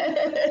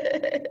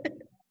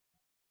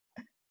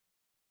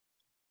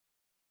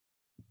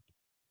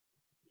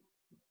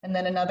 And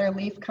then another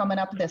leaf coming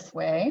up this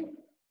way.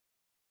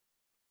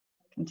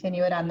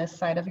 Continue it on this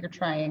side of your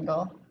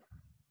triangle.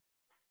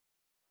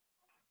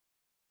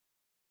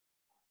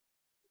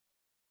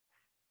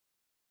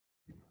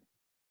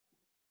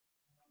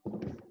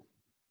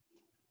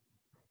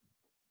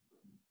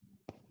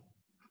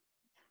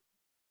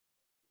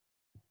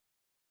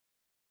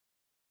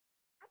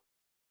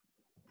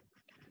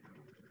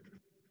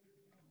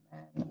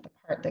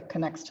 part that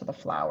connects to the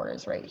flower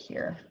is right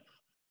here.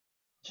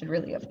 Should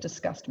really have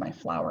discussed my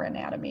flower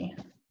anatomy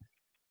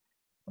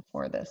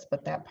before this,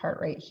 but that part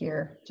right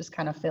here just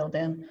kind of filled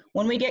in.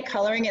 When we get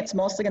coloring, it's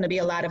mostly going to be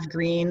a lot of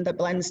green that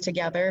blends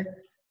together.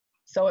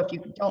 So if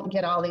you don't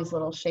get all these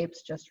little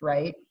shapes just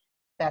right,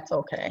 that's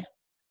okay.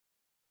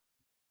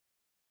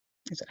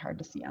 Is it hard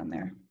to see on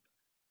there?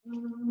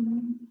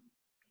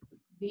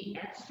 The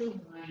extra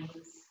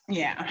lines.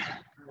 Yeah.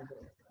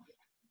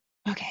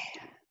 Okay.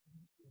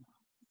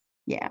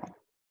 Yeah.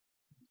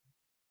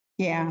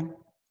 Yeah.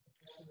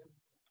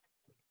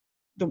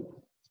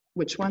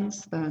 Which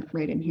ones? The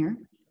right in here?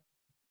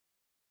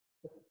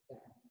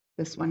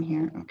 This one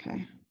here,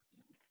 okay.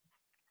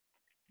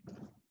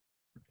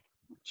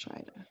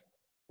 Try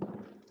to.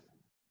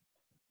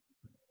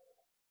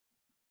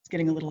 It's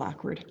getting a little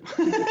awkward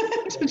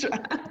to try,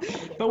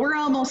 but we're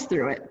almost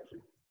through it.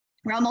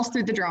 We're almost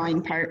through the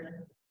drawing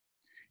part.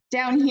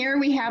 Down here,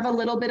 we have a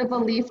little bit of a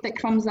leaf that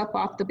comes up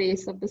off the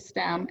base of the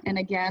stem. And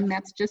again,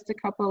 that's just a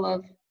couple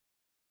of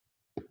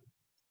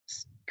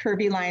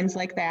curvy lines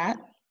like that.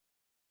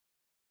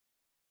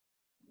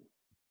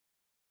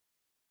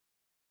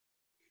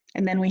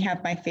 And then we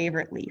have my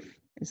favorite leaf,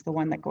 is the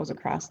one that goes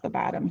across the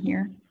bottom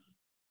here.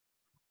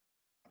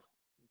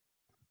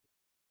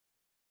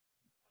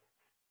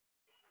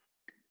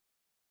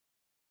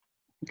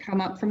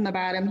 Come up from the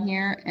bottom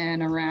here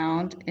and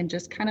around and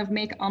just kind of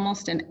make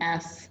almost an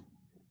S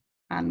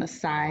on the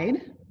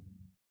side.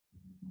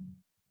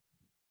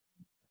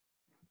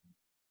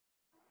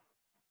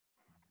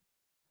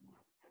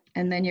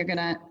 And then you're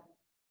gonna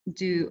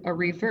do a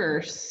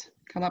reverse,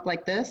 come up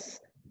like this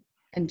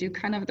and do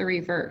kind of the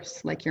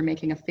reverse, like you're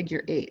making a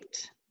figure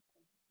 8.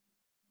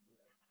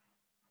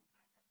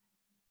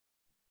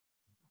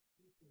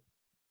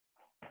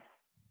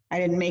 I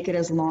didn't make it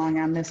as long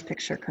on this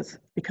picture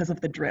because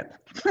of the drip.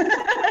 but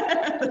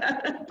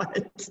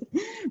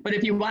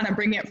if you want to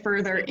bring it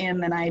further in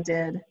than I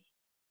did,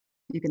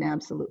 you can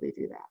absolutely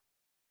do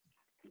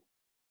that.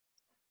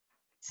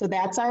 So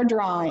that's our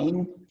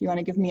drawing. If you want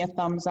to give me a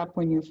thumbs up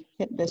when you've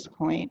hit this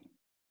point.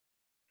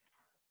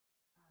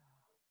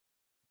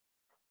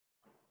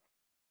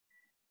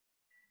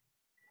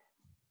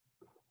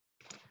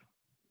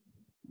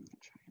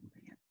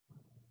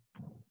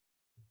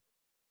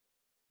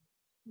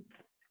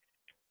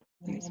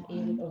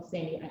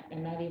 Sandy,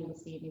 I'm not able to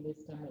see you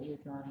this time that you're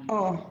drawing.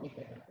 Oh,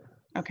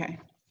 okay.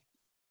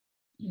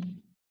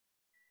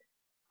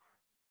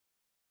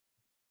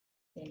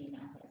 Sandy now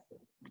has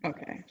it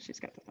Okay, she's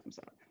got the thumbs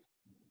up.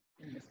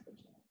 in this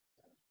picture.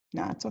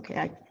 No, it's okay.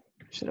 I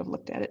should have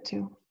looked at it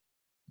too.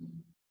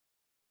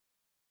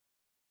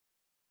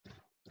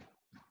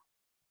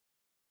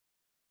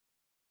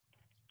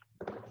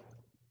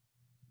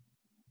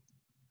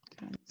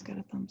 It's got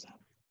a thumbs up.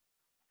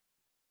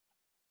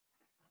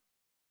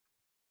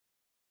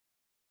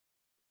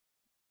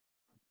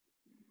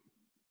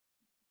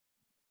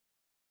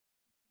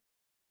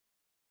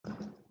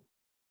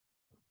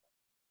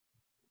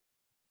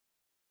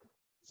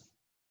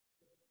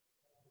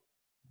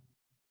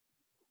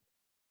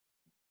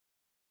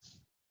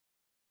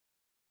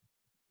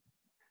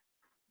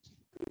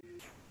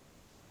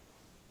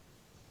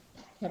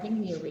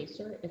 Having the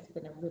eraser has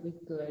been a really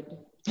good.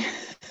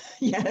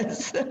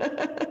 Yes.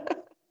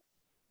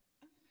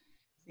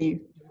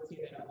 See,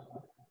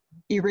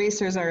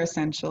 erasers are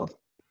essential.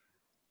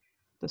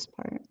 This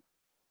part.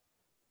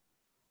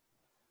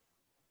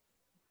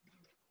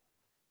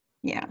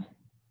 Yeah.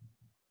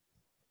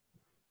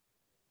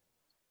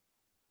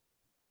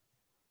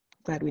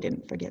 Glad we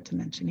didn't forget to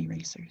mention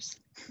erasers.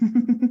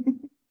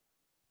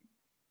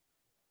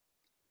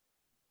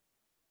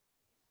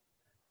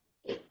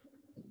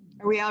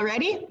 Are we all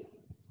ready?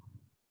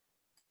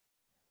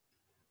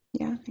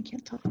 Yeah, I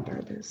can't tell if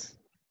Barb is.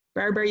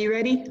 Barb, are you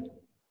ready?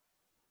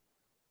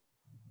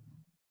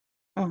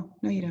 Oh,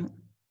 no, you don't.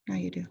 Now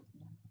you do.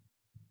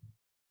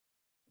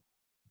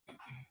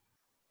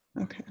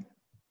 Okay.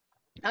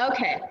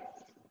 Okay.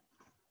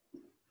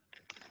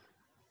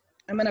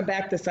 I'm going to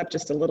back this up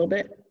just a little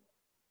bit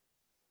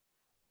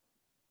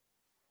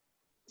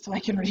so I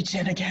can reach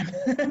in again.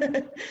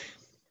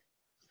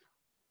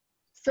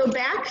 So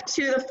back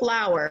to the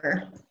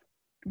flower.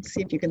 Let's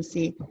see if you can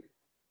see.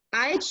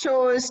 I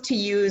chose to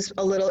use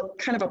a little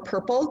kind of a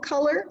purple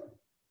color.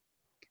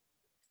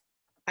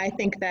 I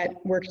think that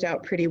worked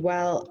out pretty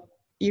well.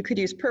 You could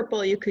use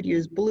purple, you could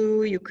use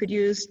blue, you could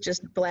use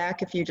just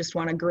black if you just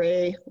want a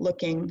gray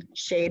looking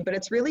shade, but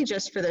it's really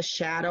just for the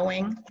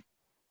shadowing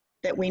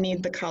that we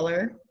need the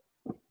color.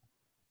 So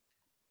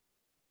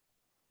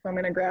I'm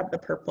going to grab the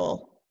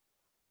purple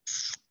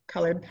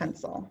colored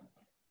pencil.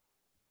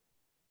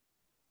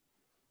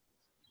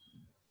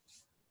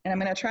 And I'm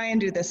going to try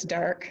and do this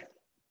dark.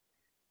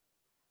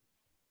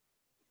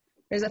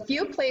 There's a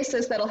few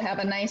places that'll have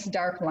a nice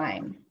dark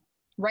line.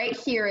 Right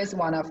here is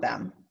one of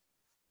them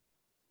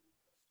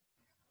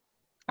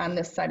on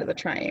this side of the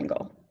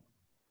triangle.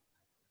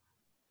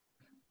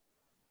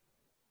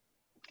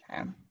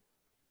 Okay.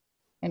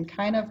 And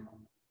kind of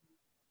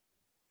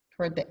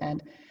toward the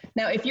end.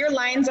 Now, if your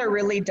lines are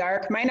really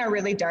dark, mine are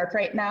really dark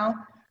right now,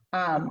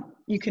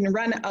 you can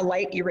run a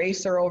light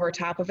eraser over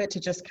top of it to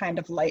just kind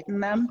of lighten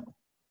them.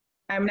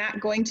 I'm not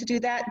going to do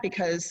that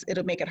because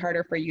it'll make it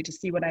harder for you to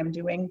see what I'm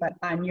doing, but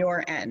on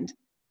your end,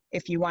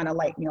 if you want to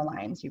lighten your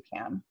lines, you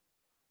can.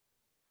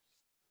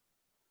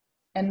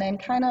 And then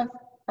kind of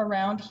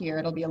around here,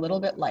 it'll be a little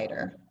bit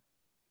lighter.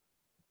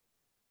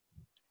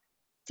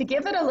 To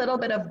give it a little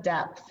bit of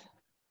depth,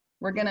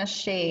 we're gonna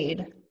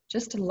shade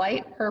just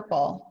light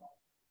purple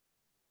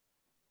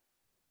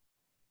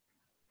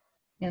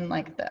in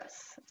like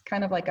this. It's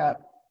kind of like a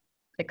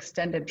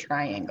extended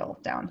triangle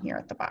down here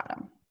at the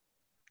bottom.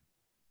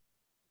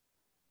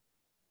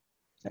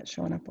 Is that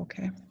showing up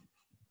okay?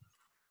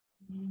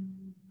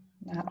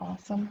 Not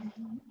awesome?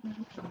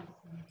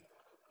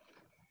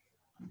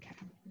 Okay.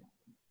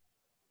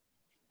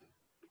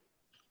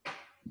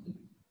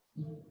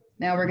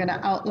 Now we're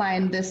gonna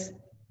outline this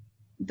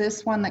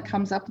one that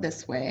comes up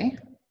this way.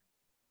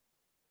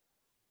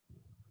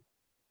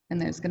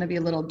 And there's gonna be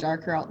a little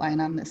darker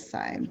outline on this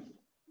side.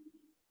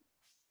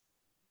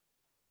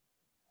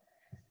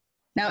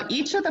 Now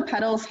each of the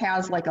petals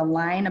has like a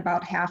line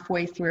about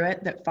halfway through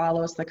it that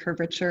follows the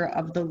curvature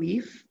of the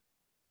leaf.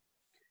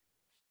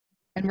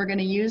 And we're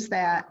gonna use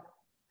that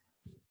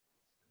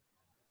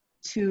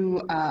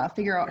to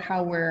figure out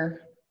how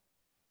we're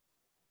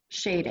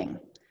shading.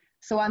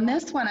 So on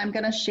this one, I'm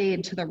gonna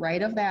shade to the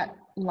right of that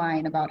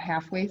line about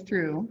halfway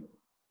through.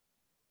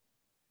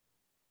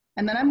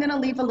 And then I'm gonna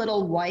leave a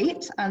little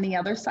white on the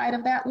other side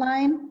of that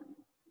line,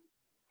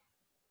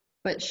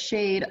 but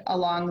shade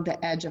along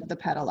the edge of the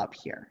petal up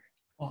here.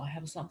 Well, I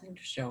have something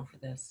to show for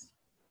this.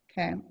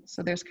 Okay,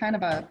 so there's kind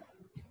of a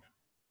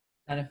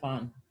Kind of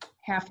fun.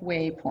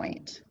 halfway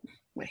point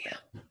with it.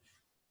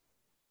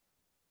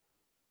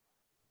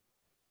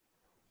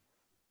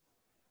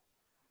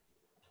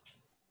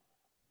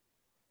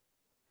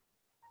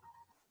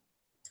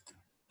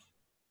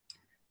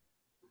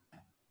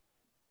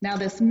 Now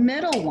this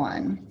middle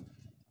one,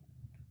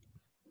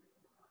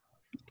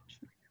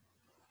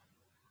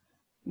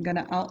 I'm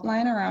gonna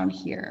outline around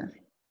here.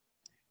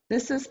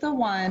 This is the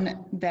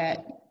one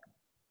that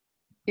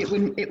it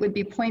would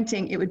be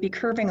pointing, it would be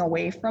curving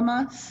away from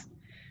us.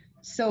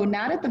 So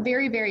not at the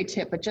very, very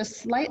tip, but just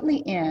slightly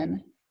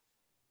in.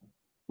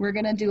 We're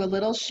gonna do a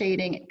little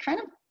shading, kind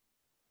of,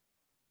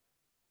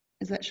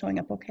 is that showing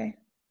up okay?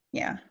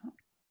 Yeah.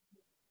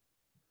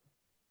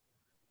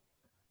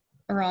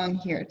 Around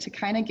here to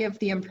kind of give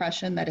the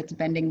impression that it's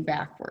bending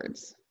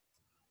backwards.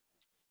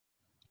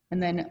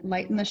 And then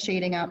lighten the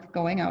shading up,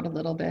 going out a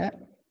little bit.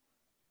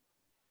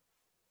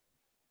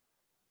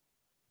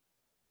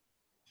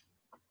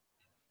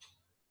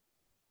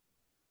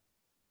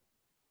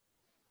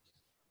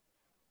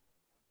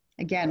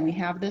 Again, we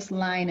have this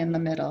line in the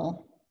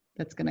middle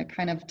that's going to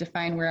kind of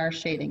define where our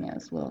shading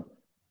is. We'll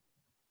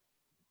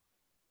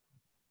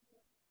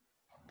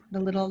put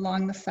a little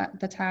along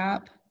the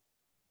top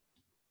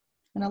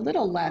and a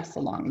little less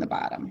along the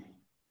bottom.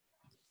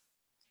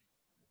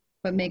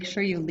 But make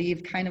sure you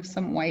leave kind of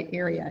some white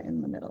area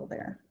in the middle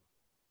there.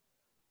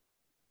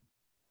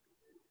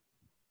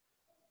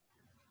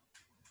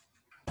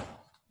 Are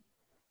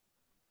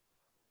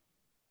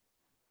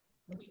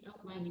we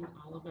outlining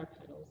all of our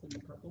petals in the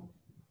purple?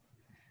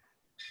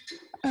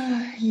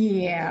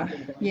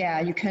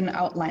 Yeah, you can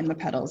outline the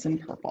petals in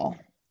purple.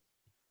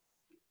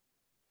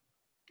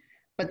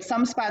 But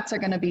some spots are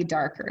going to be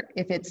darker.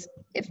 If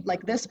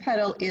like this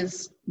petal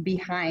is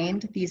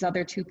behind these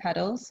other two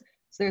petals,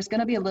 so there's going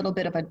to be a little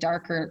bit of a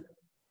darker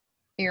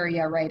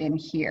area right in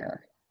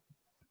here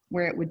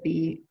where it would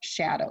be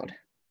shadowed.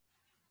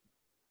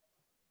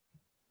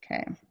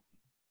 Okay.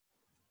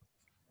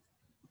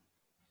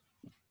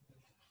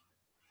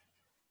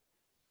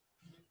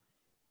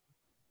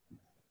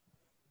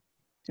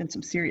 Doing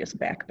some serious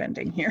back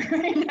bending here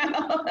right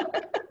now.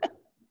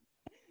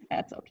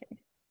 That's okay.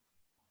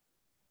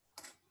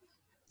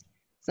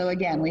 So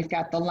again, we've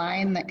got the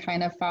line that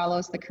kind of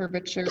follows the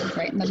curvature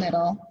right in the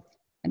middle,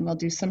 and we'll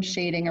do some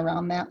shading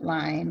around that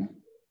line,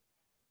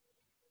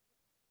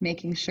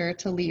 making sure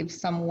to leave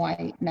some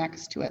white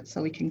next to it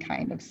so we can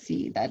kind of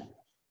see that,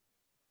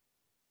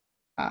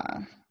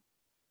 that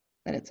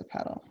it's a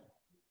petal.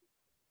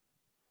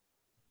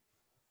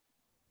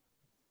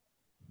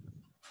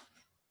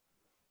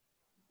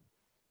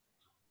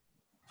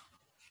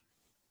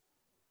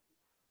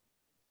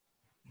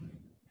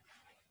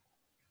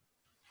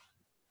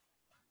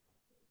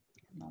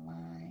 The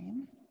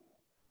line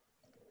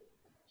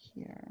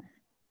here.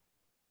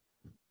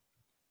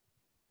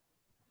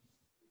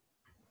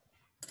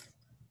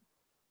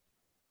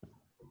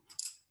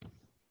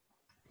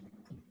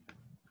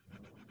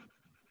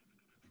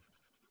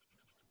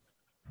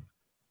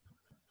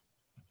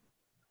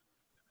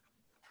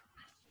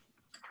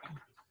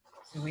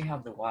 So we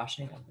have the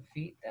washing of the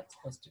feet. That's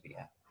supposed to be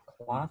a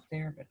cloth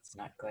there, but it's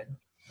not good.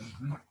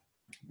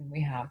 Then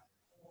we have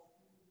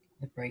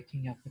the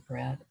breaking of the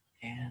bread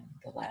and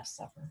the Last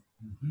Supper.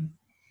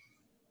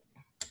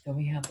 Then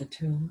we have the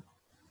tomb.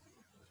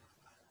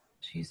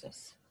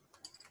 Jesus.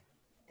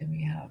 Then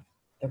we have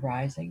the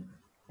rising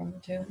from the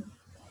tomb.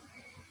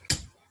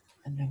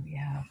 And then we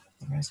have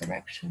the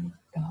resurrection,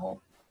 the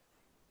hope,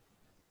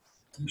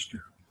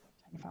 Easter.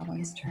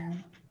 Easter.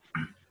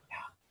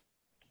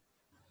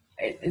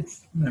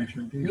 It's, Nice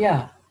idea.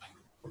 yeah,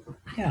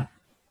 yeah.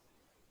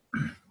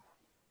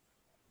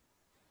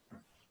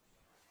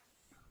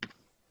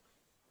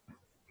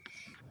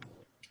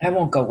 I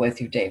won't go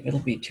with you, Dave. It'll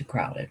be too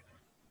crowded.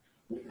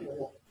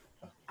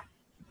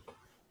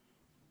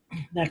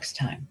 Next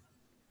time.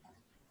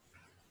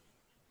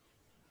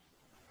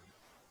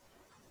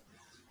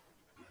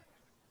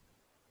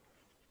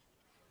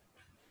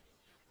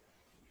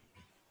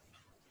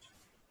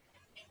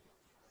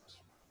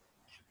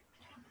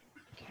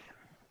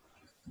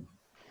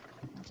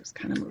 I'll just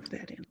kind of move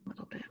that in a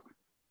little bit.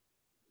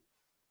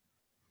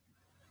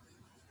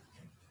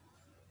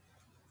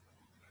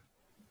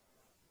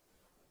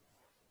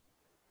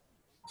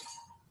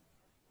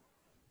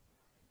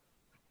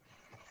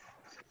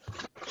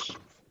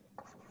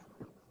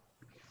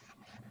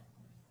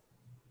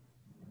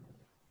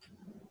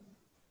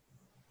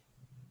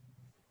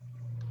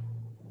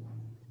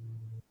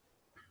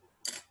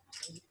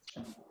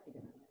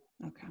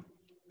 Okay.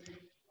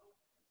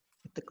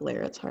 With the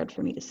glare, it's hard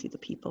for me to see the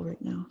people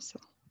right now, so.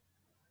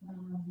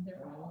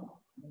 They're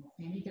all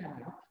Sandy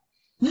got up.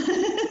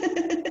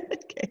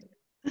 Okay.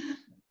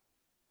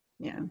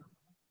 Yeah.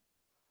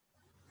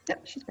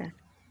 Yep, she's back.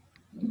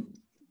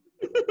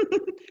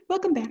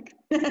 Welcome back.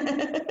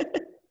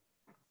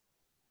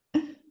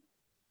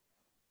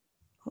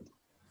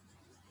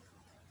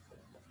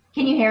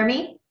 Can you hear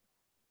me?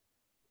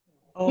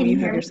 Oh, Can you you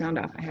hear have your me? sound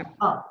off. I have.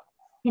 Oh,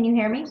 can you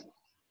hear me?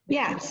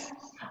 Yes.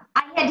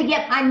 I had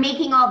to I'm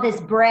making all this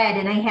bread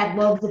and I had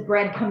loaves of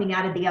bread coming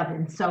out of the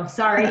oven, so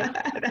sorry.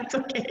 That's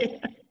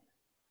okay.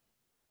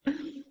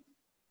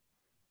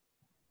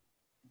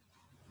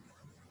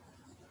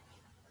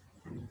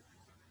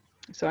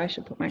 So I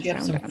should put my Do you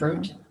have sound some on.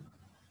 fruit?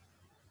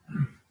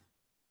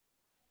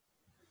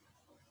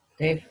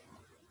 Dave?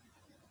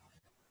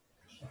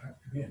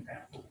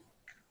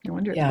 No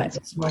wonder Yeah, been so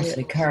it's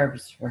mostly quiet.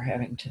 carbs we're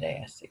having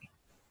today, I see.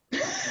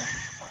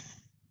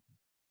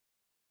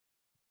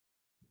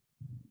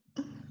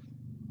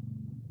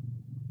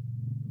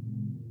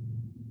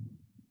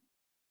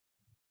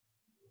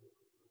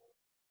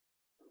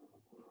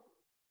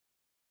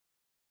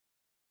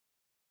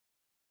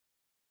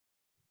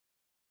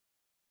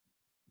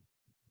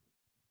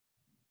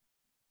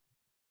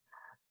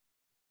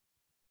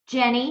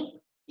 Jenny,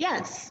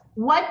 Yes.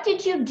 what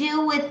did you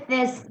do with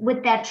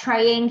that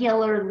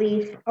triangular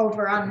leaf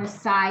over on the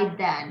side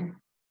then?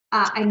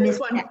 I This missed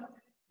one, that.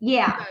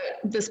 Yeah,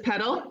 this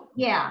petal,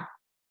 yeah.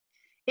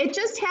 it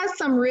just has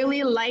some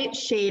really light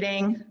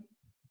shading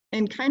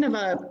and kind of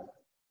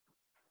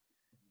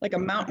like a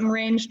mountain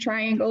range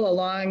triangle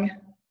along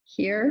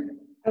here.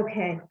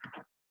 Okay.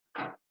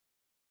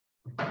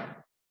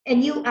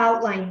 And you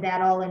outlined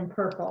that all in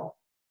purple.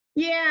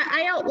 Yeah,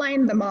 I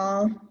outlined them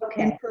all in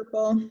Okay.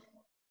 purple.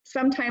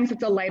 Sometimes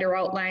it's a lighter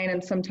outline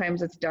and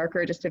sometimes it's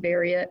darker just to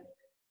vary it.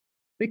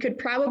 We could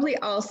probably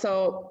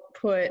also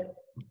put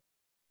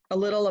a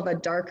little of a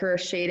darker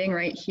shading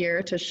right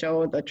here to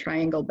show the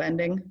triangle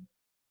bending.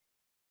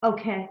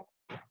 Okay.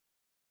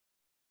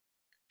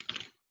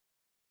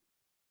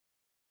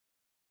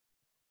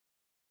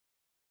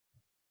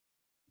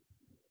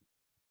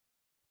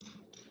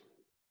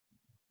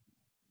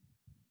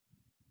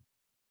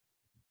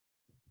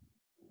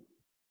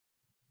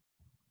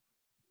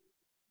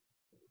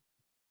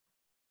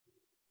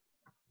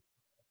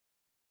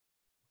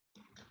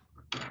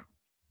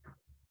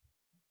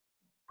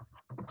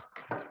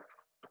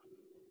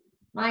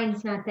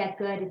 Mine's not that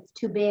good. It's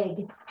too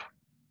big.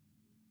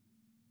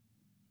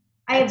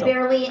 I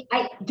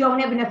don't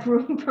have enough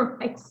room for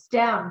my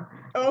stem.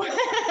 Oh,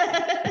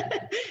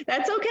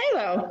 that's okay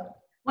though.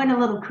 Went a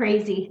little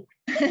crazy.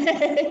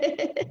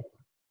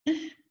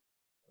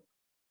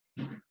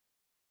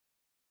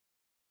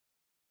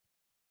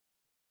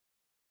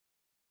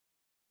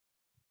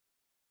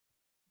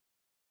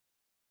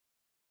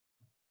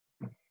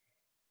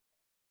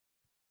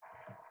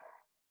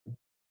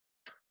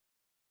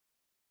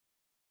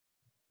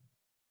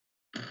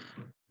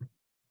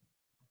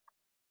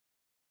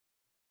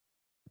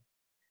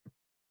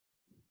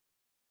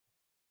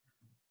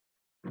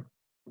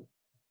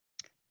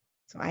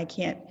 So I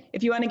can't,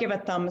 if you want to give a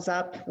thumbs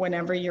up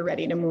whenever you're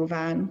ready to move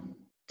on,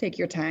 take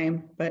your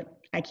time, but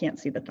I can't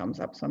see the thumbs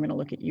up. So I'm going to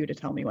look at you to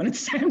tell me when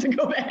it's time to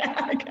go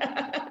back.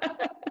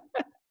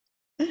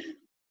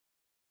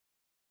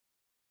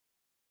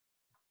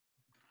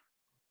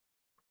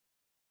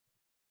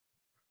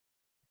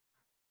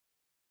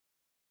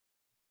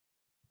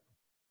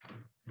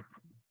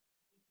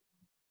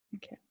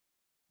 Okay.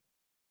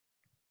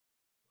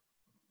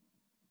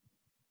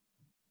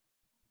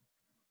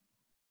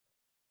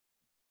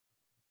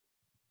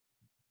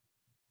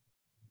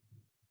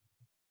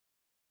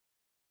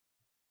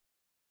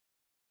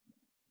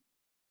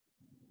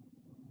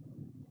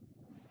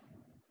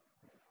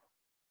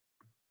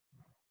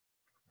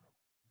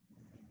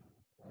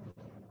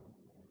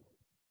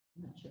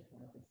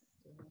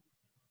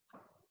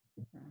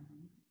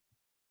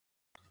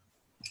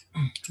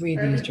 read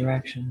these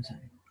directions and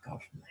go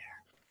from there.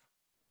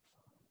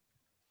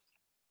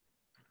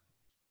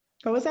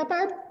 What was that,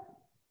 Barb?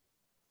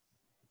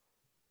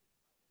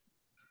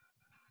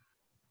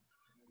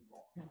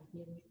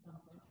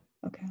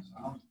 Okay.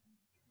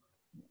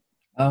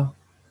 Oh,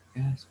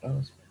 yeah, I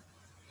suppose.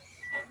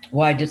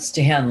 Well, I did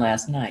stand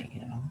last night,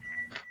 you know.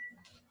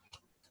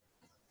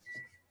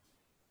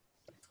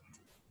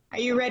 Are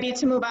you ready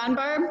to move on,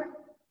 Barb?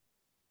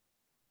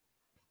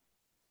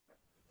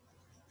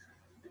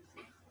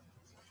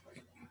 I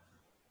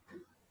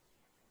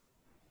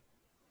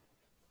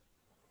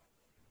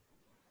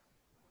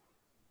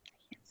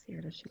can't see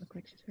her. Does she look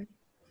like she's ready?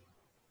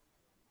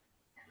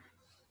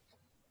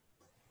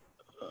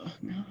 Oh,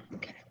 no?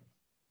 Okay.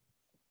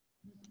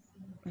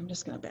 I'm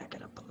just going to back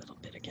it up a little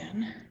bit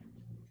again.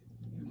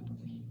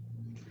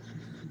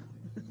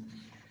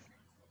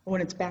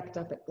 When it's backed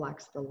up, it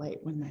blocks the light.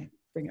 When I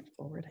bring it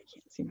forward, I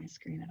can't see my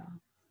screen at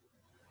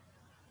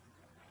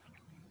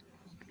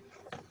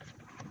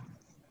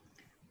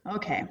all.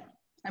 Okay,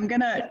 I'm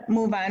going to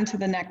move on to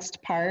the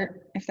next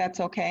part, if that's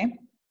okay.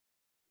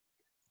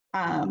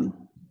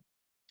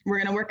 We're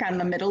going to work on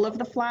the middle of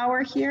the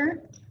flower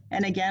here.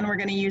 And again, we're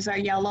going to use our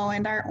yellow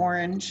and our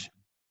orange.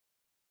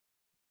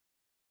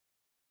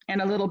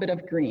 And a little bit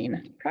of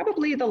green,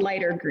 probably the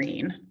lighter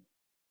green.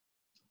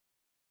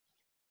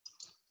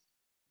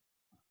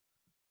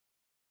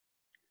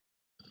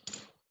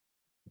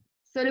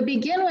 So to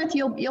begin with,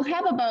 you'll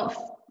have about,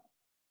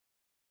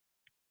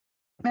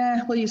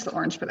 we'll use the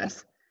orange for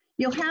this.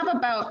 You'll have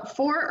about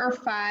 4 or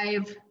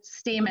 5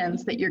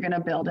 stamens that you're going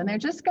to build, and they're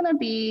just going to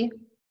be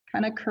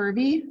kind of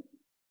curvy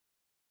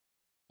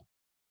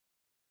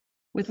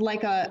with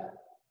like a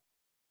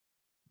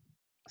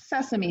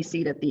sesame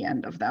seed at the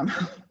end of them.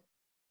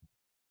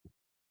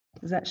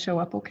 Does that show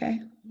up okay?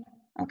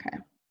 Okay.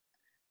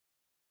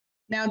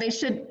 Now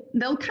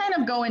they'll kind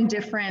of go in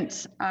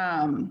different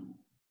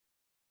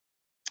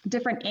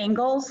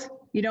angles.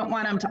 You don't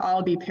want them to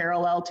all be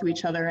parallel to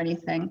each other or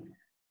anything.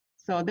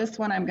 So this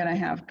one I'm gonna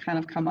have kind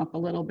of come up a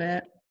little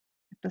bit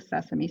with the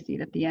sesame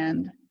seed at the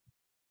end.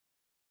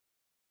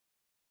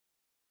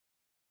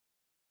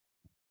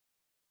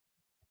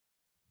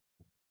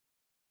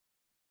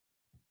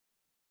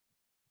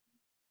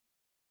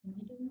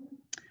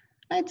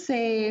 I'd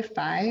say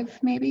 5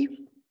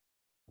 maybe.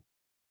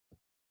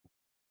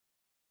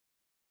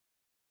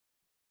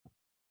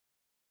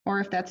 Or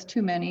if that's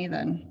too many,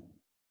 then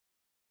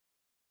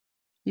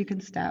you can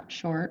stop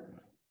short.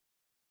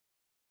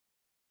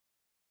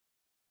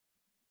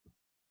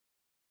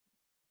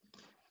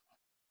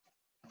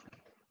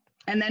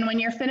 And then when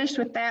you're finished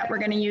with that, we're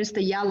going to use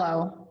the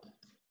yellow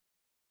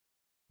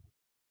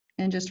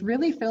and just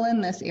really fill in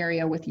this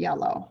area with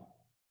yellow.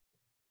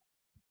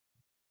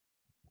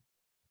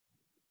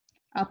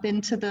 Up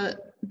into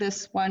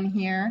this one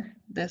here,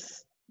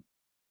 this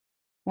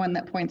one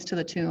that points to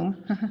the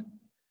tomb.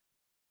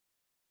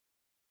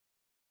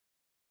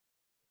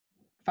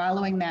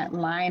 Following that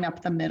line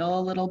up the middle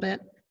a little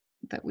bit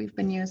that we've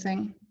been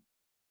using.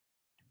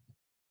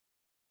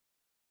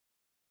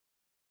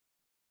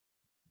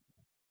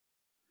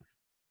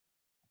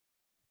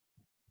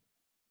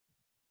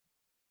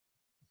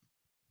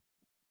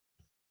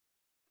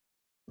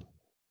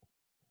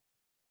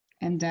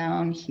 And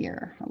down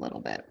here a little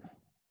bit.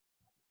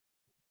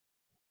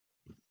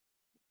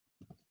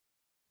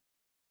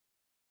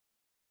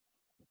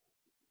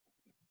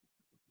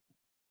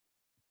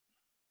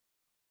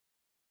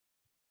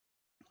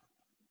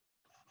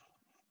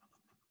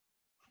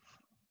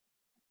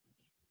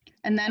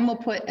 And then we'll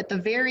put at the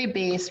very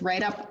base,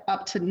 right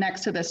up to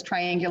next to this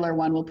triangular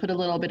one, we'll put a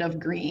little bit of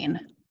green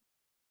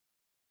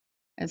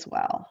as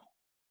well.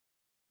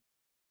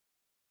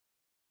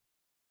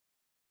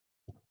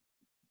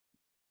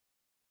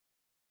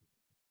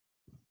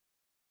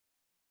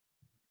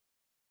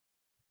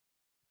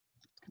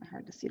 It's kind of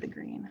hard to see the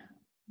green,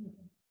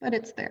 but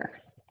it's there.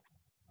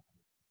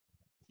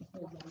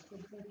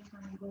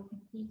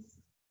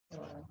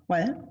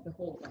 What?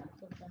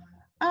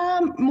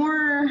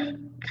 More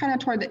kind of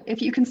toward the,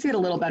 if you can see it a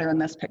little better in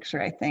this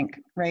picture, I think,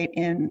 right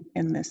in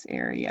this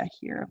area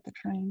here of the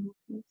triangle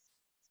piece.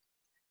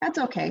 That's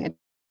okay. It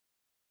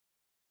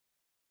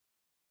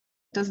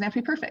doesn't have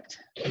to be perfect.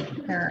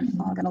 They're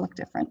all gonna look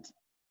different.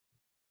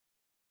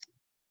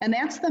 And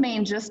that's the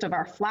main gist of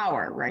our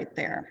flower right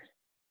there.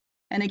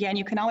 And again,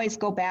 you can always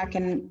go back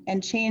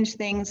and change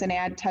things and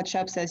add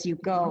touch-ups as you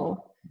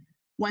go.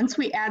 Once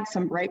we add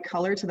some bright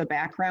color to the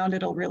background,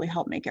 it'll really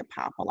help make it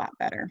pop a lot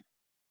better.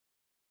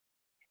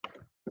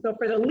 So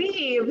for the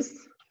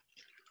leaves,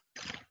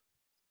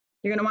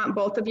 you're gonna want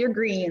both of your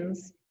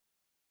greens.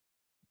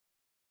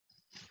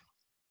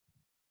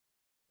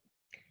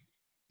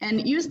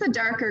 And use the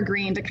darker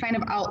green to kind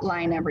of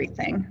outline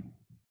everything.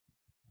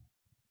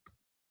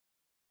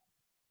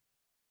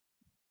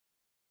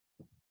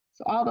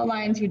 So all the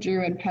lines you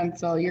drew in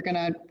pencil, you're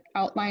gonna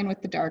outline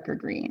with the darker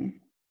green.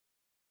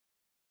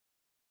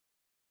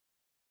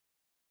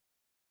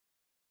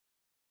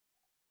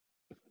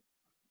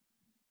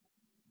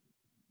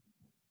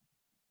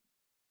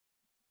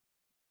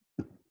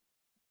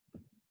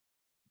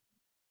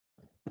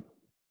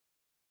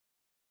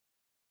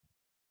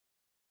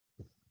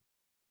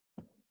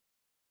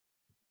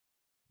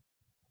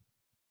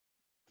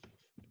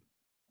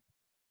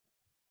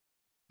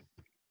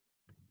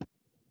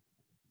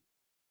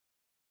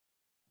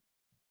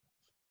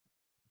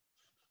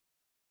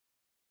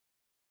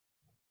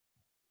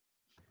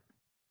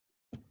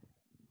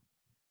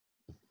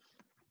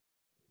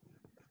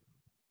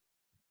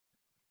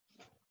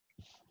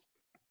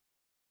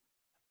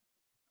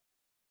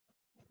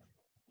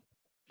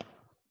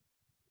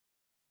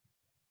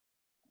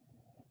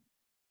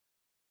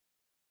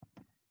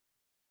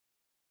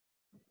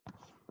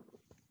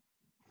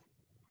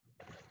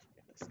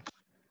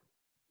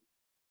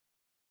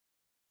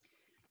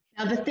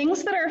 Now the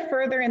things that are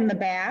further in the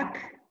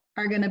back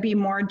are going to be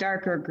more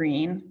darker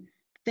green.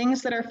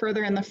 Things that are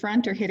further in the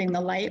front are hitting the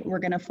light. We're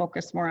going to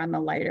focus more on the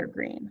lighter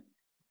green.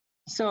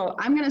 So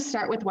I'm going to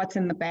start with what's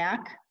in the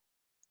back.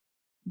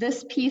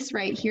 This piece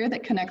right here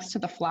that connects to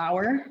the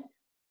flower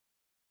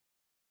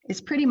is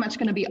pretty much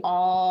going to be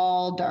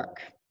all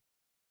dark.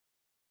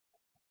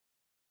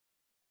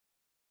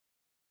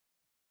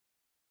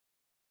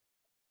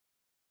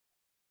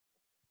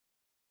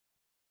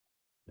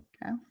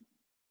 Okay.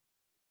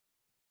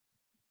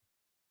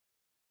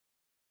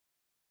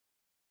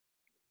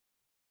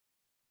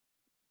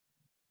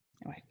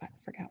 Oh, I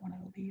forgot one of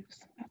the leaves.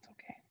 That's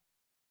okay.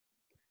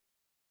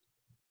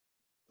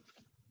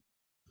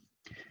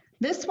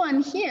 This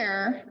one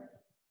here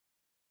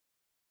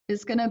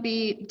is going to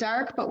be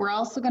dark, but we're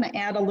also going to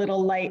add a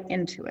little light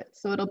into it.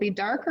 So it'll be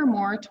darker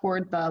more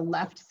toward the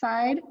left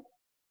side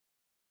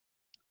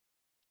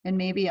and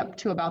maybe up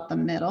to about the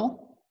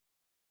middle.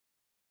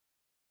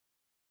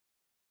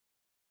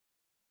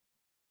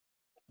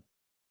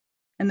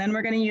 And then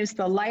we're going to use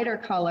the lighter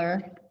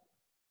color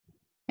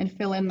and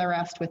fill in the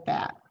rest with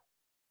that.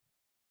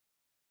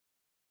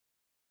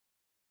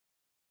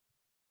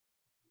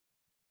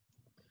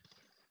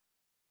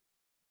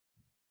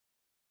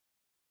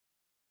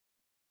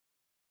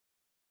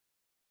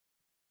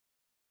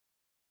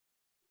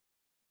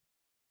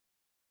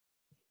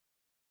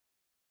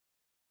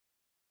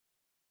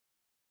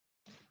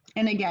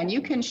 And again,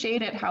 you can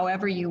shade it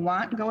however you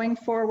want going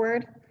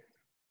forward.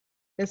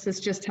 This is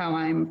just how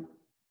I'm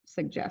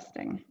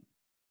suggesting.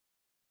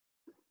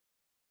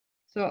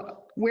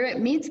 So where it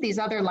meets these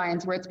other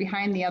lines, where it's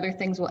behind the other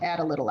things, we'll add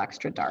a little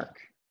extra dark.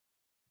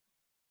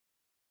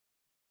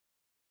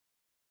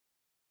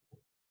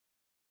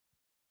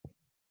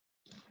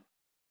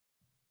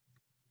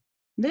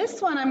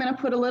 This one I'm going to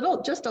put a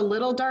little, just a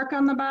little dark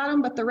on the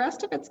bottom, but the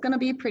rest of it's going to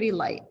be pretty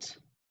light.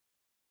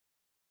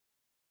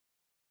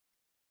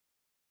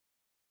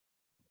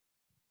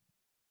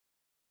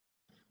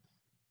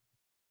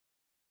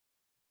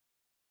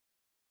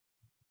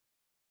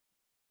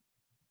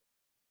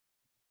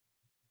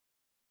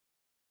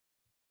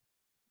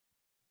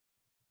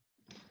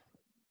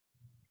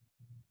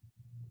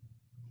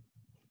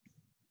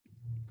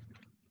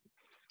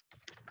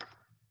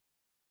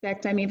 In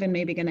fact, I'm even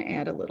maybe going to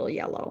add a little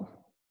yellow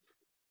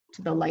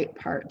to the light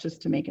part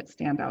just to make it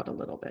stand out a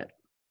little bit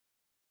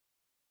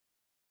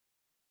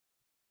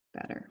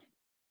better.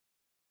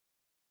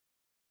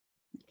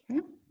 Okay.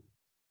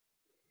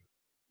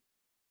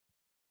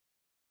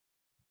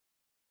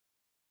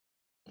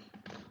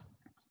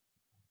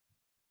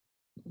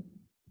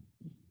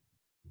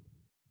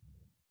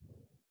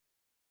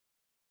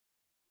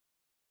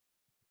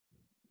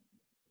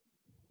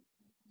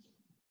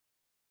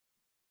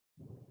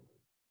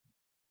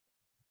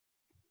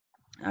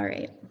 All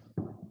right.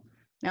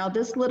 Now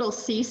this little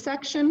C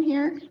section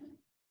here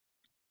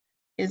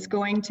is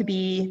going to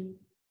be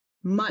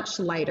much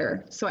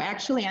lighter. So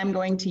actually I'm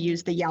going to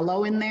use the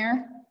yellow in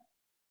there.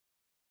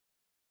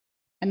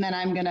 And then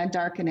I'm going to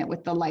darken it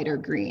with the lighter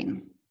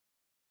green.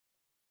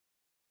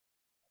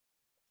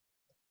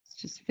 Let's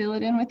just fill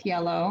it in with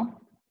yellow.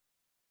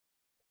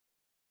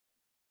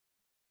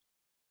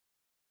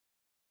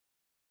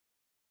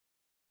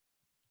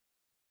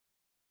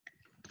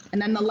 And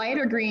then the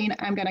lighter green,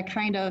 I'm going to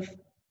kind of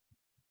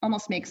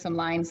almost make some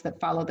lines that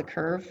follow the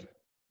curve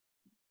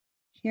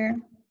here.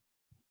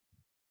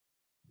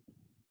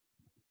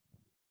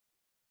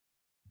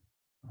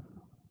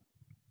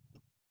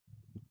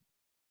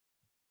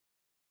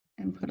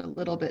 And put a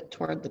little bit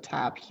toward the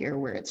top here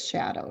where it's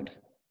shadowed.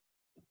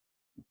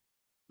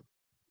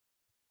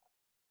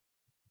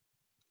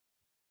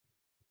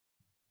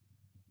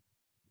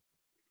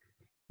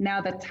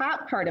 Now the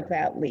top part of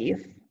that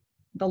leaf,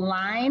 the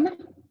line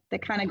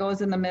that kind of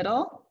goes in the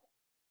middle,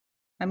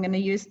 I'm going to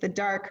use the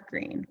dark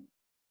green.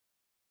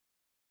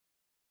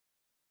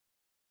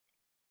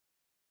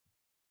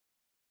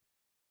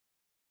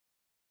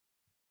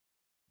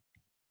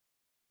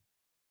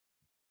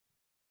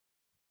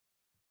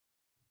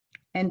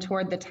 And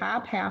toward the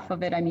top half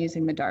of it, I'm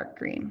using the dark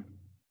green.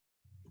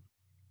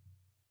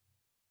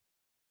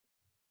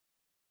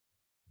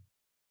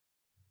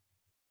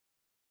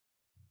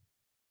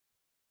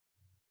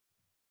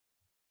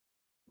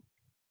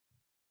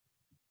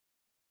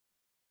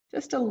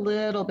 Just a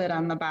little bit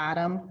on the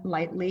bottom,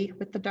 lightly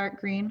with the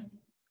dark green.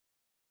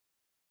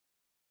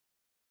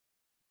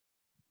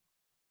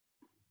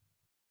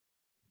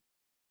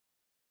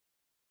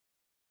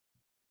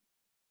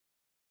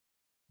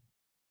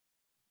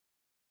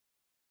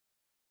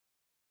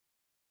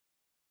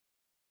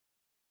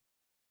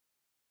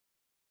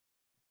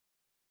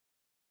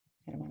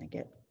 I don't want to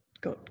get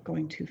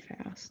going too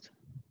fast.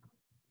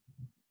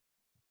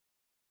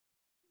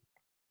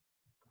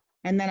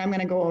 And then I'm going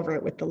to go over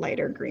it with the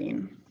lighter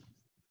green.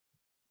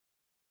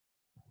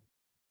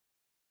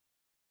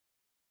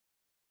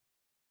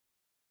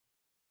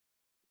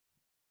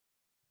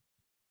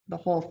 The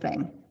whole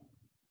thing.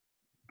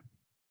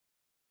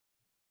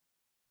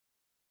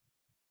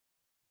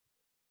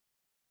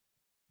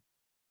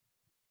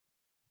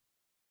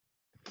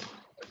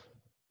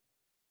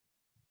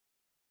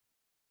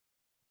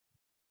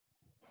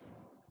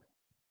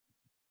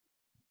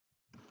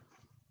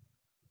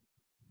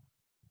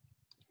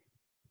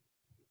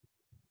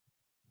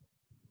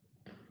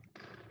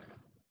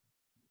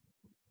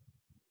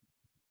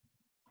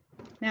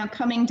 Now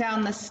coming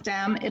down the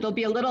stem, it'll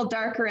be a little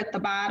darker at the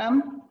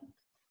bottom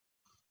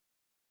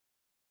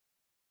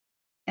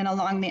and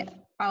along the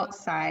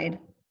outside,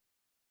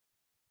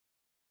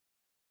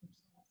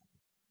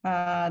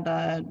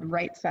 the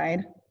right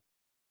side.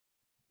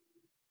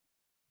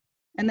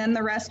 And then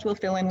the rest we'll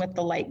fill in with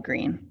the light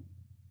green.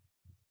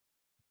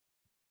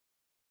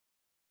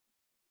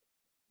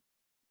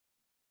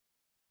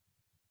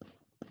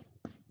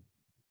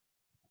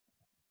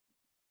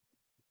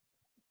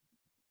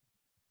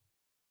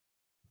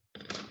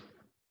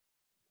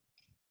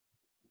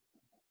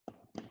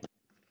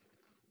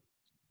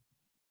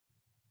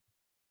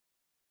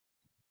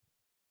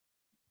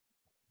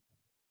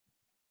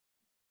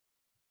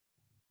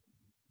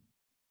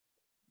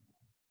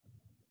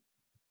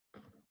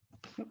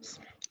 Oops.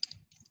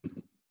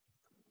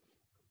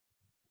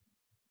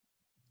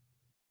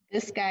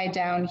 This guy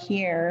down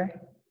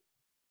here,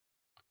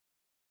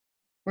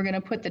 we're going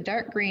to put the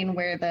dark green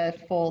where the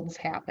folds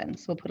happen.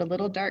 So we'll put a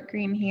little dark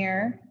green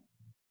here,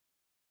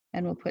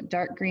 and we'll put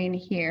dark green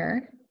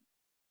here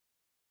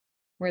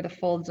where the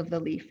folds of the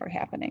leaf are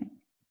happening,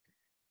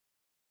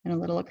 and a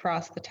little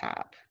across the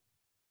top.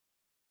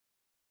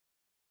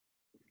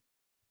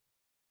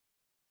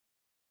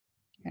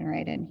 And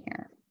right in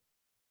here.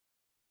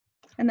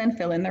 And then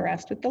fill in the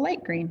rest with the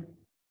light green.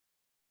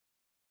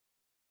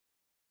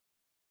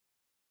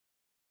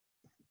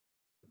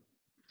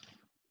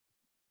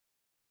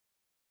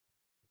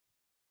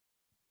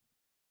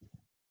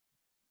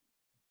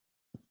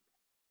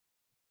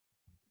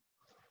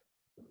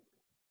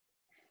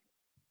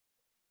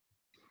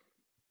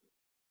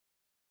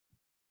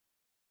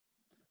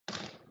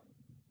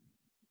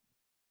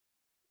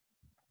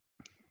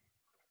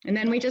 And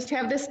then we just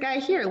have this guy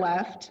here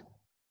left.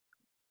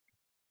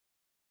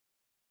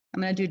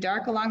 I'm going to do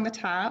dark along the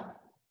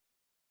top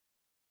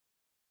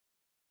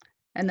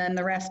and then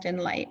the rest in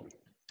light.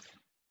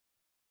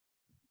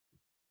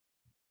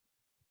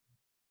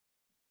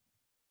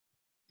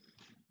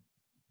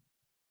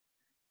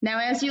 Now,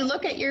 as you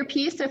look at your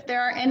piece, if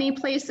there are any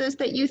places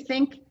that you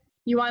think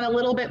you want a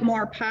little bit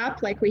more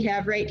pop, like we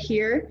have right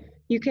here,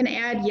 you can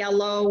add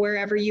yellow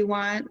wherever you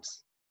want.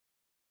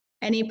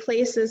 Any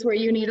places where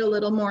you need a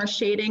little more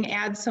shading,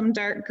 add some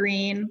dark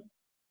green.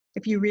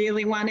 If you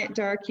really want it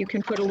dark, you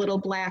can put a little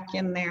black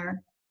in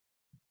there.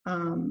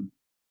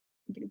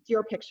 It's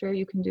your picture,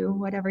 you can do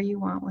whatever you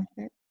want with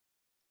it.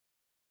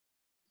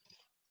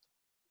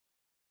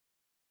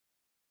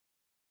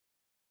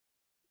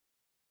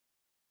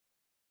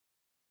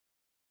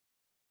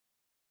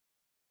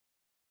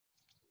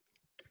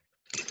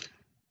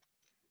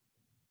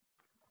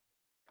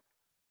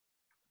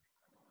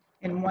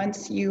 And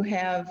once you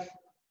have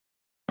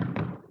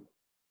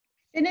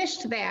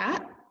finished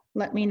that,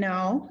 let me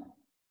know.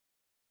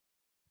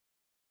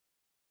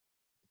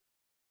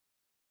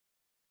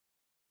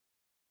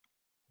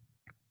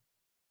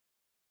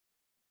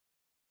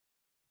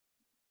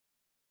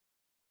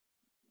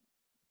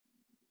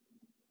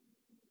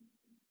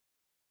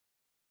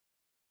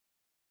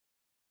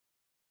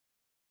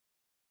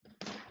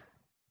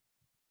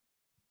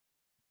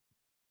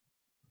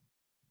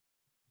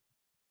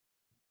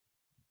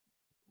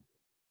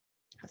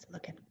 How's it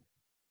looking?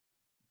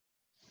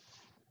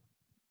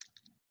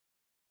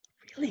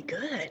 Really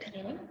good.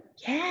 Really?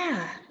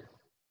 Yeah.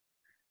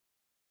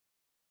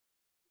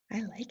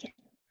 I like it.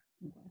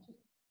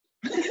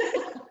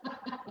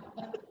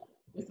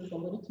 This is a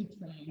little too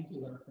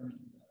triangular for me.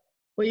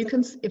 Well, you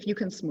can, if you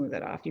can smooth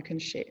it off, you can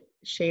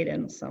shade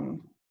in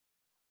some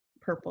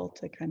purple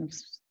to kind of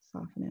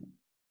soften it.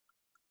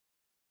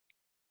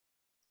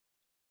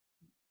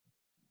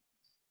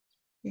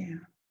 Yeah.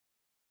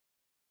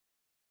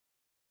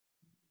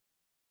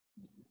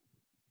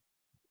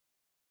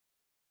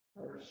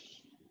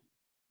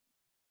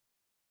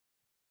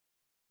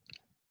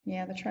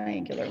 Yeah, the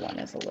triangular one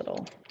is a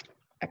little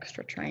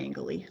extra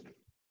triangle-y.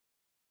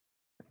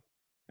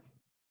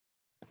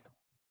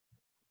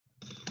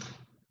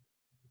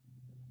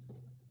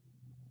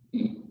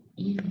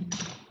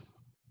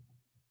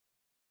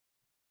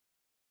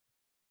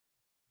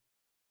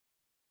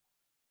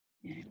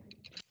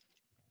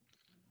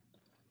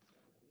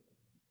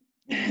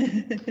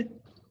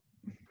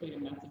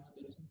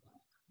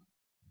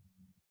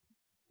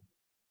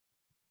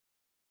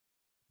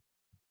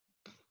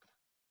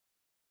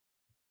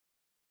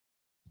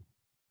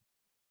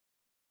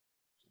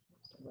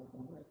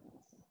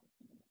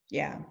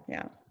 Yeah,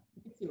 yeah.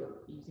 You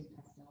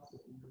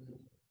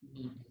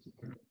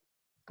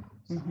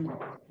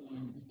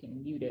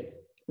can mute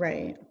it.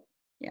 Right,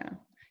 yeah.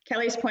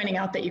 Kelly's pointing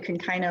out that you can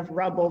kind of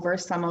rub over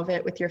some of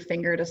it with your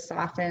finger to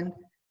soften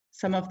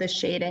some of the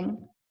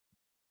shading,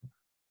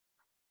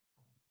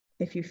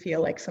 if you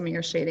feel like some of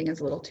your shading is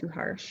a little too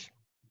harsh.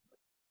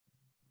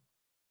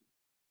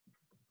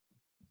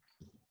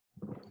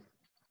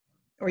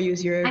 Or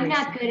use your eraser. I'm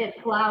not good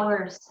at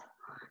flowers.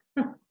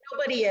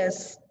 Nobody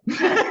is.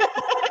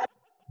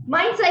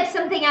 Mine's like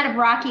something out of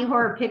Rocky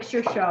Horror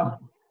Picture Show.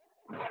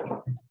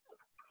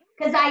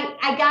 Because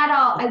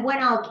I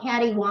went all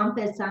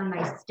cattywampus on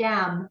my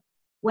stem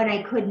when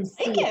I couldn't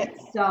see it.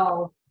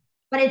 So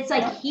But it's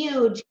like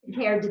huge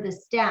compared to the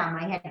stem.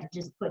 I had to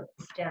just put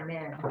the stem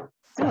in.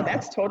 Oh,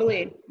 that's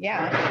totally,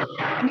 yeah.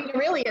 I mean,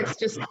 really, it's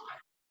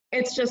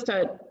just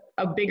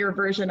a bigger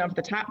version of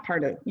the top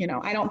part of, you know,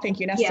 I don't think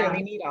you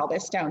necessarily need all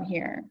this down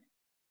here.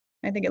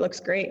 I think it looks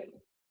great.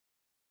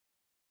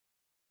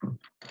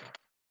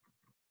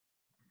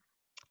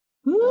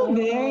 Ooh,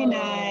 very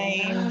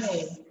nice.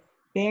 Nice.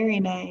 Very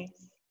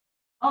nice.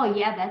 Oh,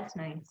 yeah, that's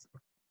nice.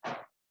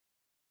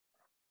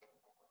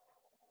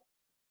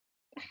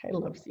 I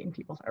love seeing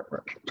people's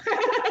artwork.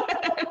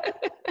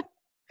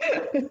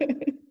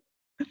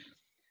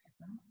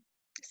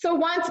 So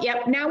once,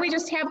 yep, now we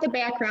just have the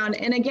background.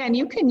 And again,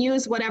 you can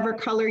use whatever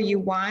color you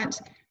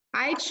want.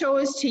 I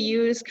chose to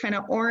use kind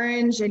of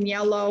orange and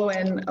yellow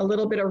and a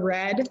little bit of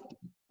red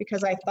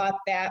because I thought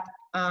that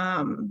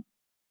kind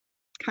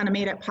of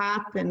made it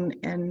pop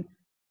and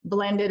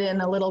blended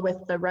in a little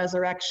with the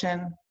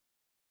resurrection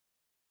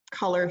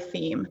color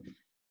theme.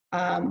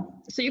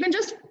 So you can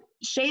just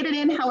shade it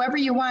in however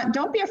you want.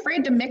 Don't be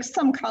afraid to mix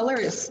some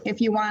colors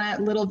if you want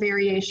a little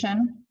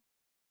variation.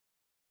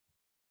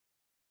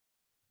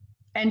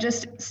 And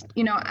just,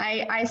 you know,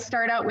 I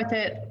start out with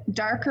it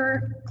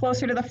darker,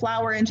 closer to the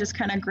flower, and just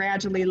kind of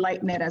gradually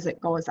lighten it as it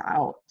goes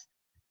out.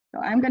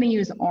 So I'm going to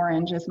use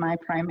orange as my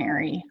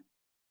primary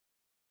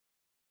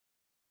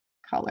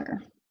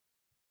color.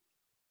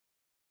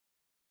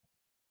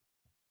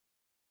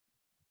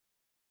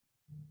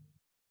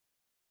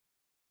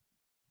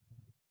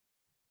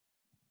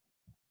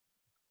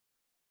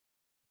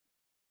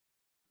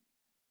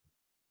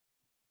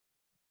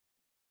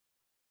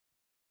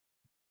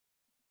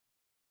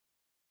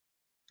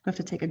 I have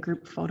to take a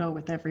group photo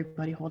with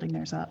everybody holding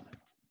theirs up.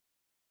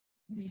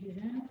 Can you do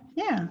that?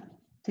 Yeah,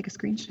 take a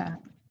screenshot.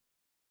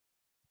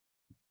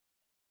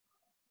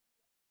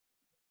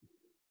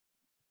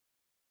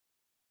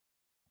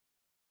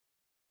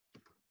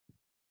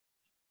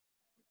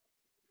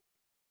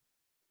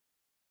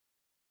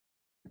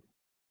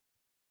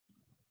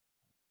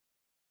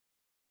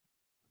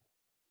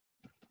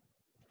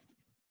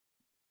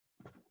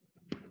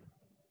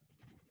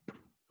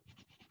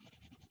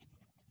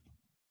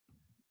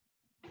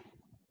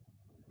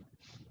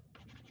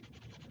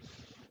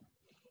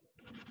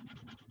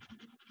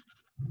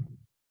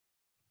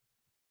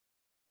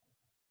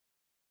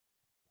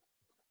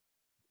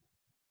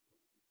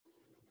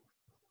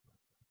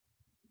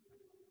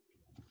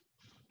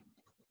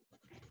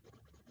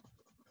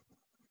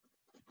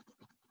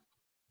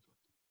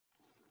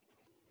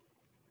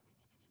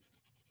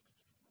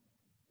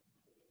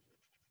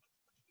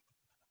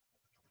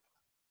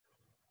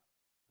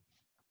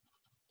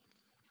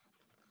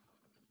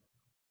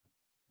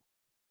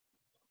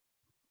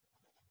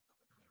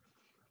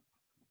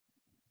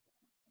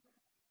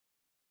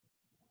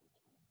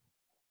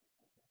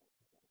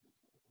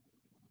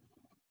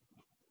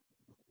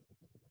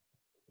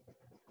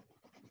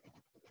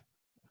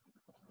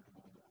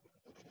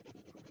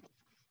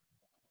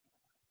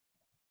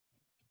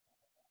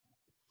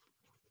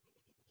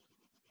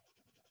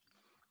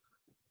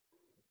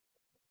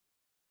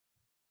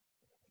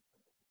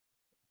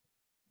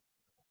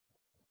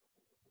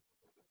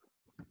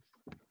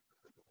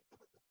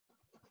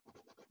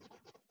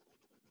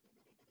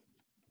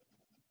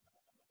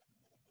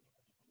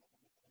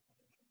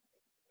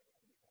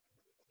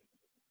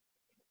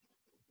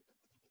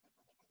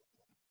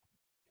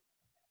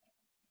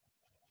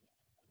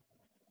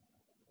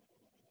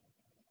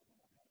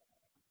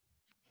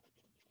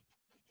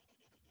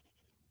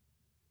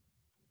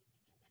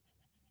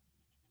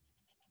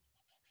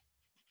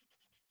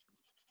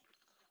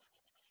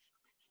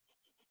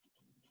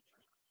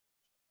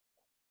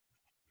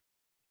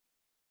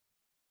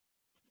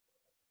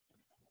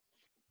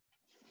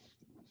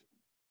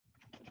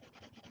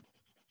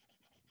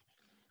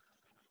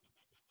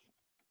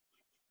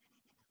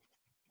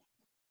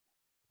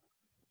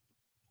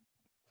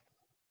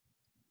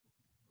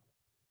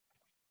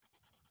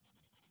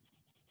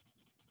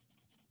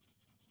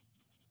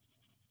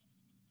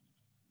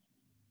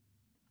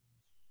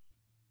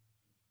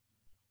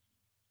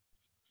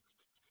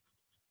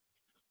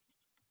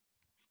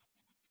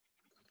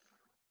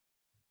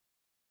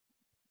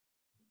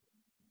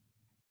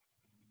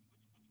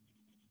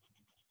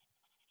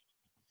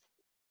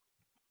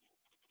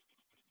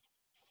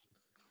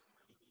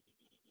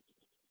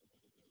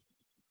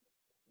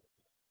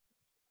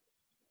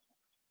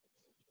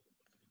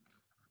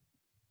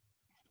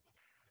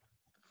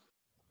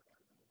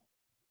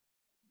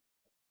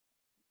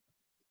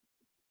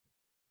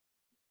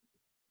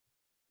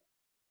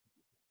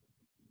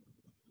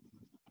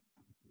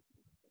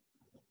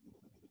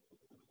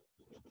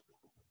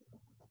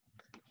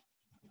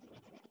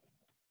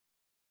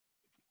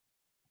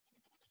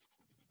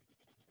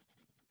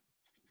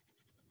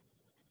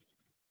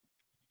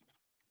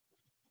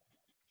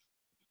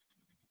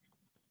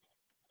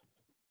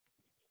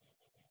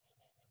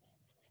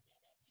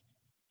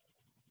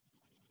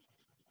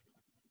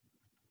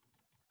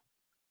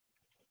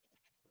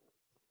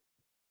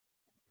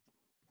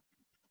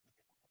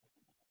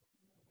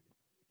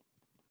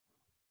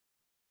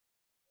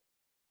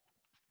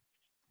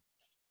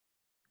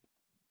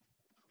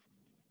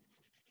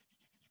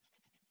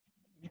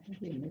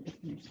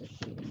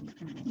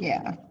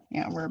 Yeah,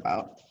 we're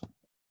about.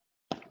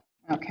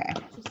 Okay.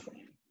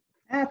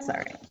 That's all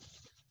right.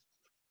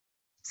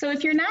 So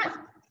if you're not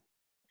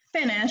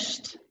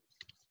finished,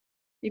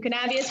 you can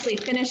obviously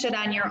finish it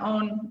on your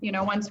own,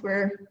 once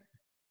we're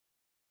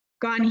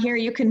gone here,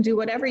 you can do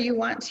whatever you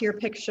want to your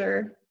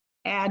picture,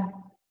 add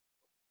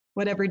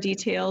whatever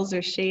details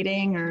or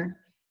shading or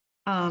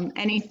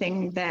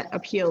anything that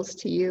appeals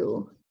to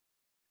you.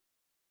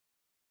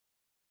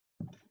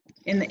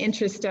 In the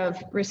interest of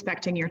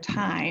respecting your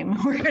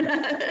time, we're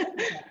gonna,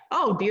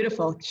 oh,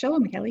 beautiful. Show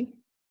them, Kelly.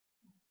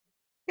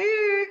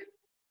 There.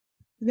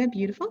 Is that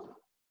beautiful?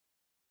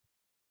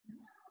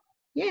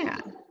 Yeah,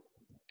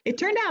 it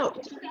turned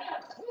out.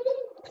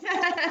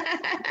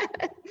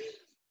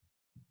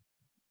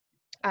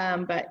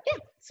 But yeah,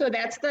 so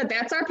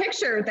that's our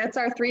picture. That's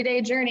our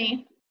 3-day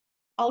journey,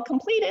 all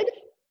completed.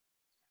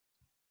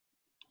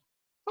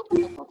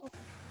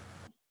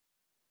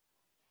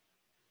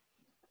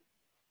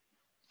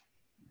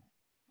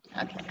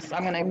 Okay, so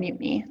I'm gonna mute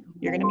me.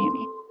 You're gonna mute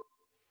me.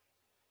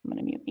 I'm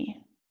gonna mute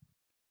me.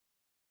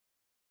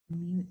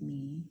 Mute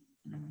me.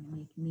 I'm gonna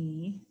make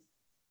me.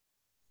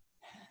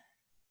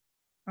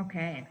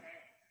 Okay.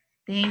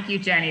 Thank you,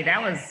 Jenny.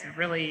 That was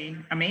really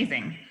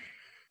amazing.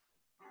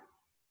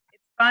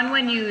 It's fun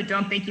when you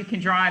don't think you can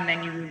draw and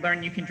then you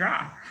learn you can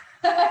draw.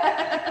 You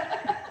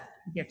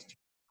get to-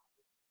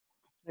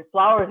 The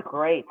flower is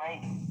great.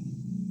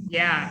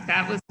 Yeah,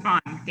 that was fun.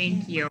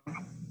 Thank you.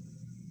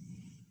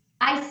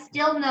 I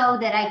still know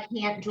that I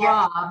can't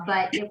draw,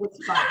 but it was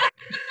fun.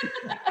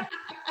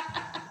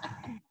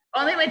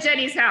 Only with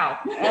Jenny's help.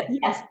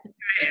 Yes.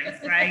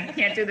 I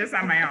can't do this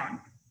on my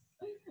own.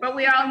 But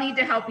we all need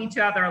to help each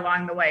other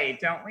along the way,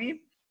 don't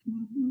we?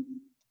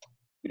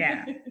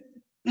 Yeah.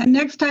 And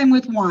next time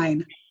with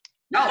wine.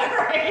 Oh,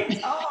 Right.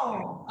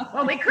 Oh.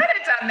 well, we could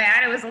have done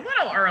that. It was a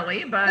little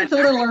early, but It's a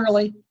little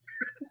early.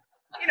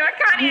 you know what,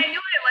 Connie, I knew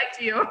I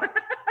liked you.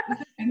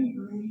 Any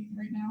early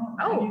right now?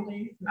 Oh. Any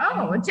late?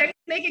 Oh, Jenny's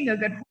making a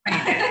good point.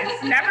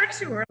 It's never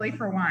too early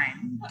for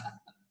wine.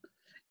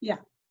 Yeah.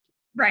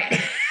 Right.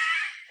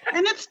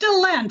 And it's still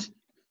Lent.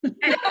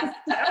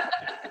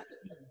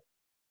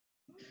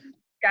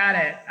 Got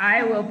it.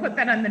 I will put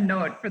that on the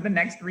note for the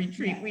next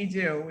retreat we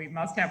do. We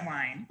must have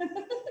wine.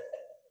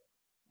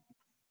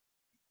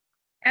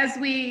 As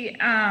we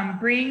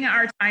bring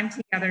our time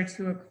together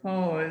to a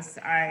close,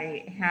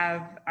 I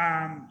have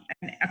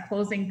a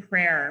closing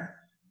prayer.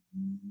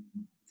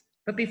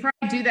 But before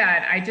I do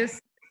that,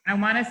 I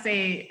want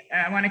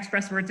to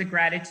express words of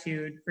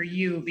gratitude for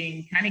you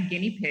being kind of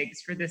guinea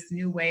pigs for this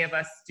new way of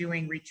us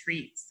doing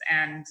retreats.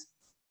 And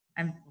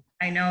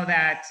I know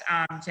that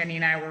Jenny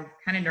and I were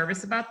kind of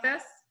nervous about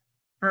this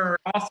for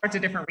all sorts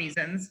of different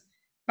reasons,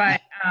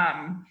 but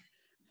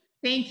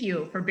thank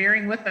you for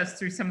bearing with us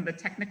through some of the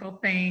technical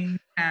things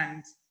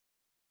and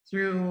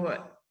through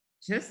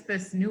just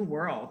this new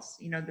world,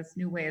 this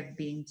new way of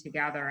being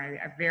together.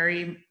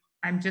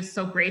 I'm just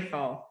so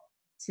grateful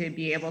to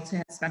be able to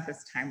have spent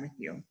this time with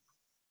you.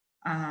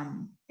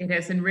 It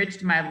has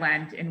enriched my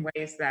Lent in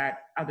ways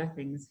that other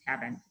things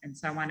haven't. And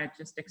so I want to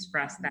just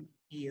express that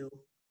to you.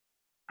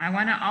 I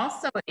want to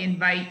also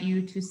invite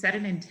you to set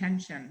an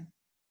intention.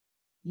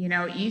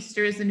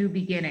 Easter is a new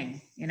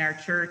beginning in our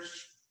church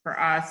for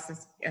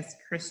us as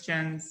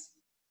Christians.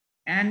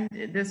 And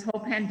this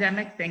whole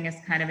pandemic thing is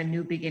kind of a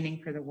new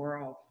beginning for the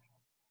world.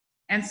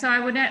 And so I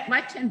would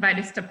like to invite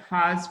us to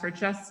pause for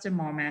just a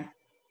moment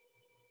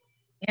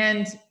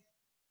and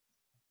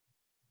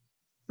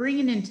bring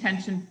an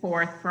intention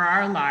forth for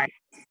our lives.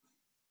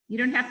 You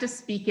don't have to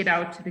speak it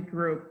out to the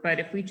group, but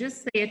if we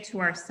just say it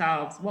to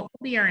ourselves, what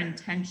will be our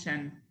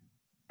intention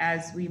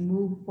as we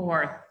move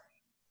forth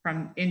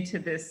into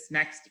this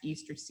next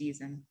Easter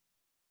season?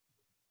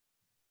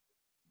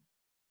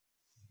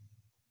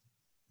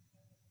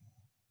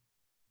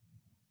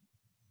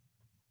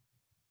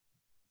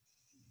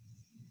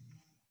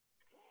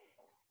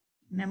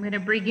 And I'm going to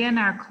begin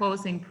our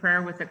closing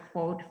prayer with a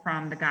quote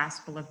from the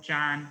Gospel of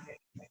John,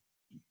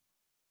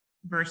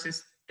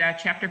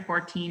 chapter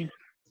 14,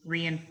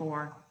 3 and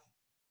 4.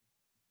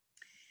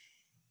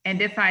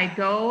 And if I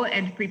go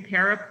and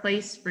prepare a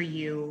place for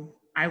you,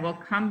 I will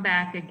come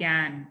back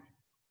again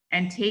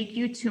and take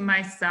you to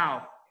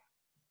myself,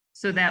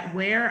 so that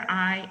where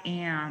I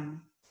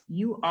am,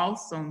 you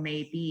also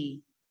may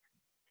be.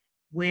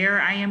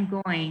 Where I am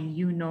going,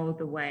 you know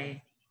the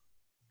way.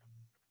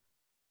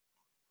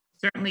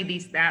 Certainly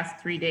these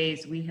last 3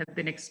 days, we have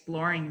been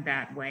exploring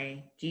that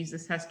way.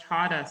 Jesus has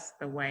taught us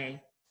the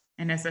way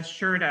and has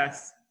assured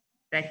us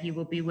that he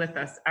will be with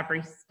us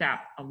every step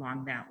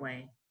along that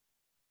way.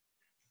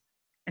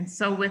 And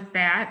so with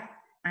that,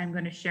 I'm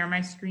going to share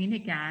my screen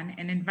again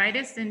and invite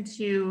us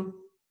into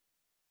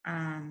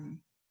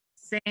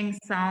saying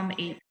Psalm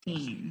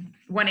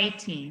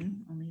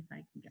 118, only if I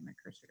can get my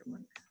cursor to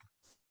work.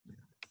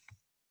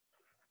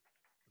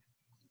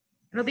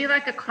 It'll be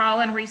like a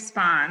call and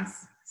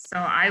response. So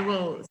I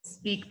will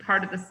speak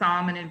part of the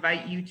psalm and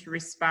invite you to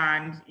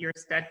respond. Your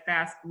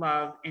steadfast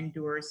love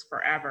endures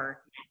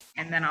forever.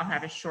 and then I'll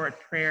have a short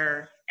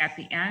prayer at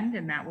the end,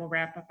 and that will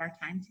wrap up our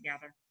time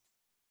together.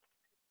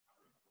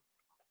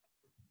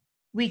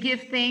 We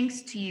give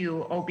thanks to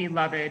you, O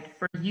beloved,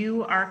 for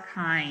you are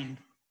kind.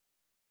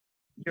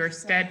 Your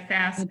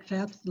steadfast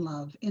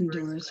love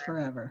endures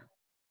forever.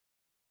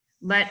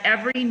 Let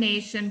every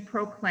nation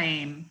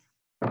proclaim.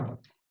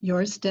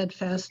 Your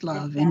steadfast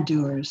love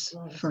endures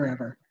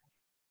forever.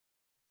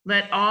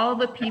 Let all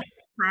the people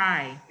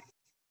cry.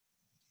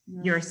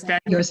 Your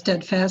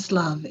steadfast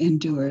love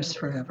endures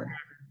forever.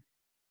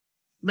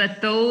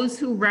 Let those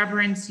who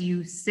reverence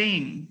you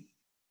sing.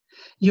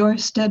 Your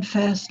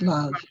steadfast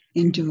love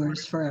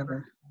endures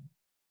forever.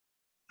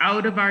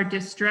 Out of our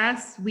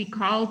distress, we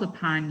called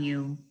upon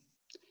you.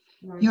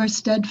 Your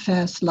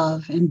steadfast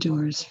love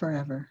endures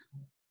forever.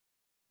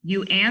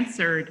 You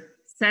answered,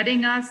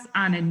 setting us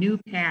on a new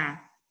path.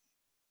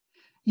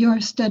 Your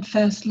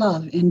steadfast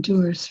love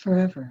endures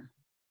forever.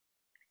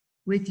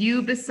 With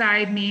you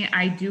beside me,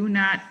 I do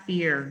not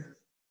fear.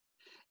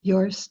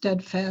 Your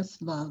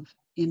steadfast love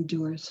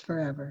endures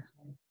forever.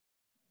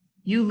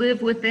 You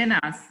live within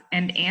us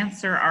and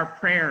answer our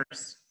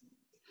prayers.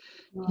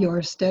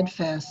 Your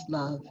steadfast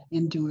love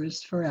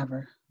endures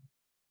forever.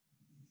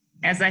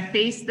 As I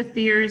face the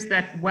fears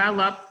that well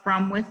up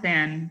from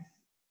within,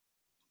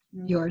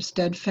 your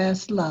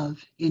steadfast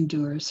love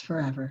endures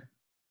forever.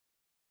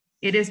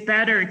 It is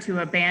better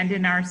to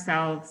abandon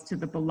ourselves to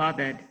the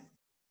beloved.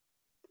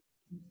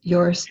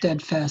 Your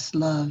steadfast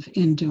love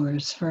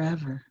endures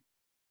forever.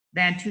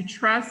 Than to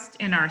trust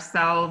in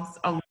ourselves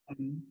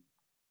alone.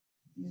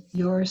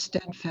 Your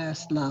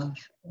steadfast love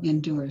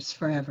endures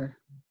forever.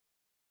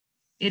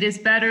 It is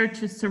better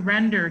to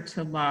surrender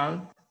to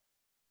love.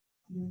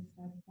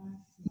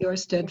 Your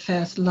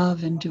steadfast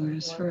love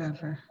endures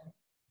forever.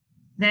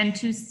 Than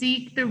to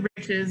seek the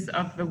riches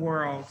of the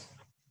world.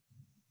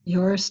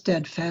 Your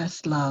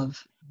steadfast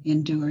love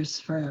endures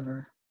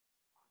forever.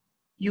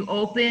 You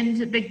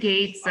opened the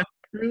gates of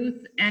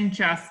truth and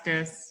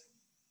justice.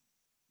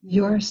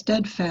 Your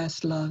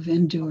steadfast love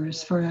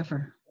endures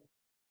forever.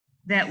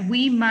 That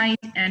we might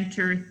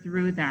enter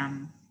through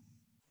them.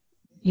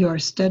 Your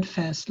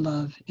steadfast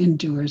love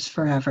endures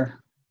forever.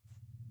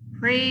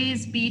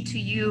 Praise be to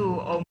you,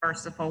 O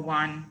merciful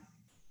one.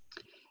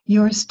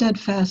 Your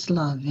steadfast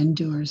love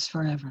endures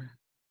forever.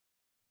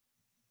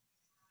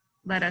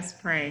 Let us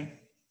pray.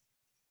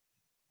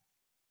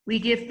 We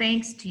give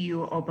thanks to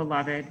you, O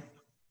beloved,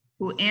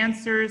 who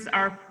answers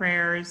our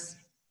prayers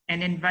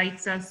and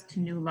invites us to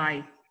new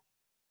life.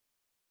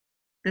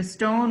 The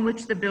stone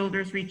which the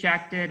builders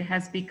rejected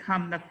has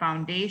become the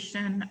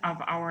foundation of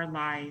our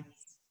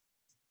lives.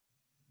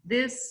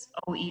 This,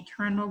 O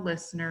eternal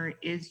listener,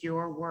 is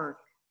your work.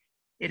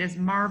 It is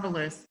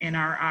marvelous in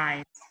our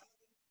eyes.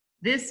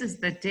 This is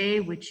the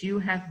day which you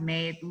have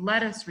made.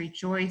 Let us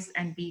rejoice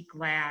and be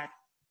glad.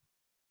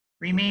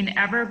 Remain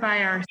ever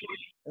by our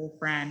side, O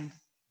friend.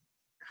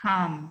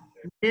 Come,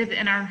 live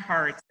in our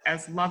hearts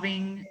as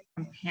loving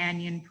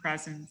companion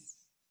presence.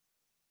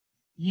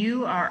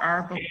 You are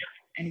our beloved,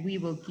 and we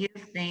will give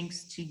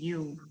thanks to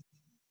you.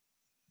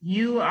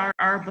 You are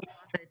our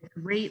beloved,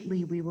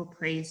 greatly we will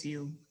praise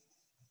you.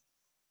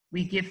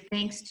 We give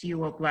thanks to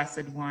you, O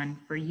Blessed One,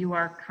 for you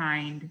are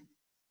kind.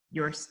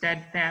 Your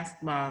steadfast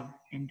love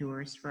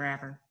endures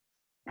forever.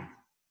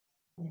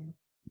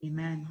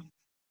 Amen.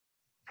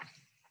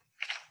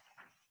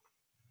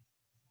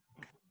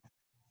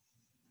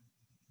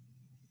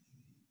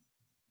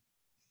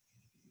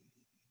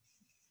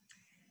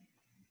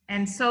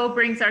 And so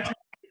brings our time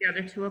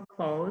together to a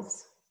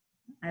close.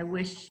 I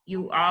wish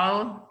you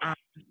all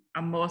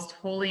a most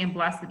holy and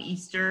blessed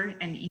Easter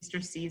and Easter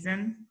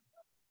season,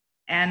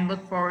 and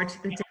look forward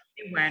to the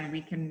day when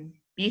we can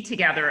be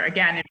together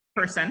again in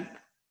person.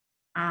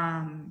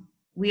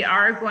 We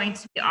are going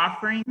to be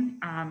offering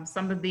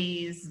some of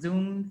these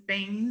Zoom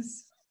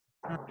things,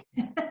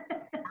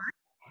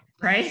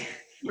 right?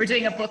 We're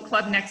doing a book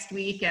club next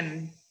week,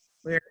 and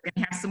we're going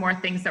to have some more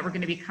things that we're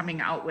going to be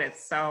coming out with.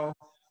 So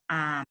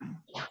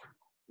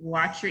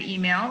watch your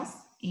emails,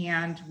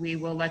 and we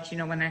will let you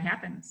know when that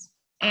happens.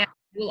 And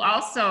we'll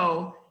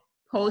also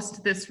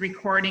post this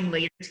recording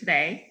later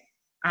today.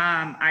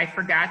 I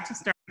forgot to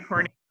start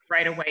recording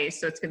right away,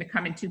 so it's going to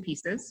come in two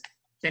pieces.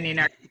 Jenny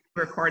and I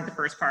record the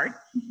first part.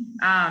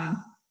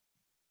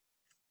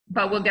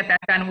 But we'll get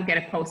that done, we'll get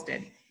it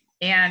posted.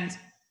 And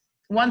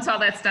once all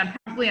that's done,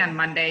 probably on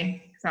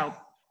Monday, so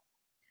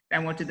I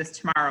won't do this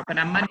tomorrow, but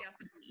on Monday I'll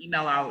send an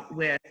email out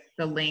with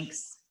the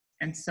links.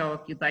 And so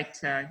if you'd like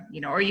to,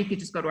 or you could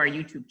just go to our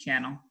YouTube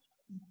channel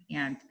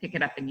and pick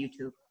it up in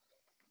YouTube.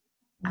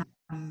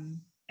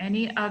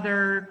 Any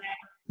other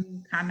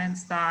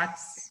comments,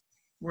 thoughts,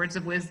 words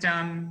of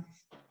wisdom?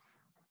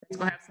 Let's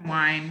go have some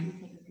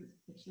wine.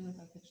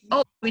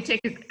 Oh, we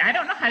take I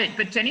don't know how to,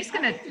 but Jenny's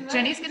gonna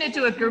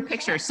do a group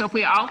picture. So if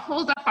we all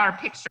hold up our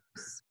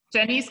pictures,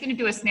 Jenny's gonna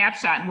do a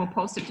snapshot and we'll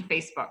post it to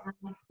Facebook.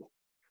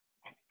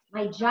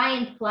 My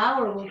giant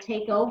flower will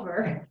take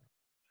over.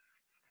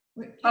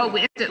 Oh,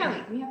 we have to,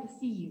 Kelly, we have to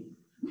see you.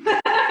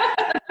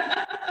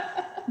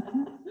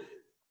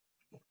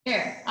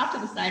 There, off to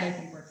the side, I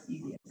think works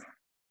easiest.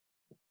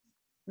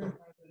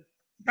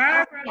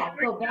 Barbara, Yeah,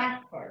 go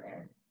back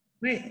further.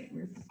 wait.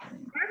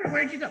 Barbara,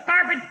 where'd you go?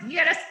 Barbara, you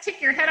gotta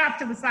stick your head off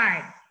to the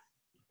side.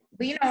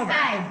 Lean over.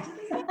 I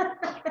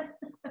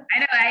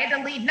know, I had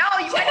to lean. No,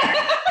 you went.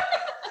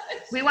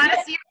 We want to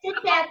see your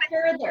Sit back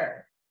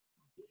further.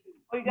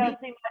 Oh, you gotta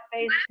see my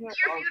face too.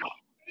 beautiful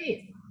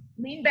face.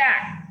 Lean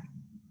back.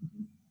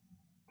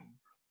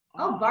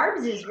 Oh,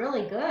 Barb's is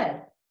really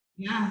good.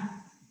 Yeah.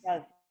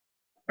 Yes.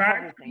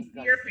 Barbara, can you Everything's see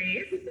good. your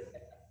face?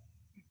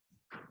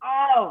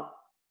 Oh.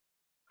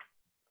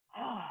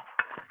 Oh.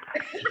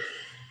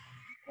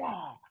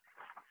 Wow.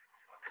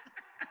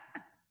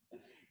 All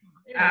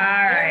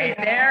right,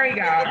 there we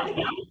go.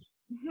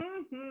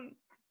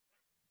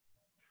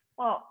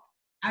 Well,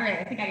 All right,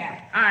 I think I got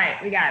it. All right,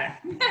 we got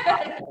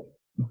it.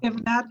 If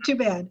not, too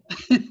bad.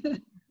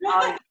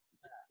 I'll-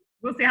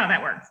 We'll see how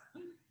that works.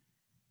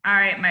 All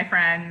right, my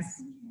friends.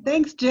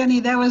 Thanks, Jenny.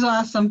 That was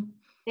awesome.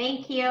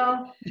 Thank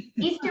you.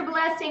 Easter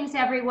blessings,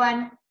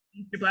 everyone.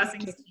 Easter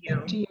blessings to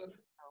you. To you.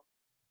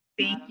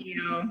 Thank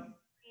you.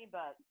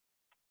 but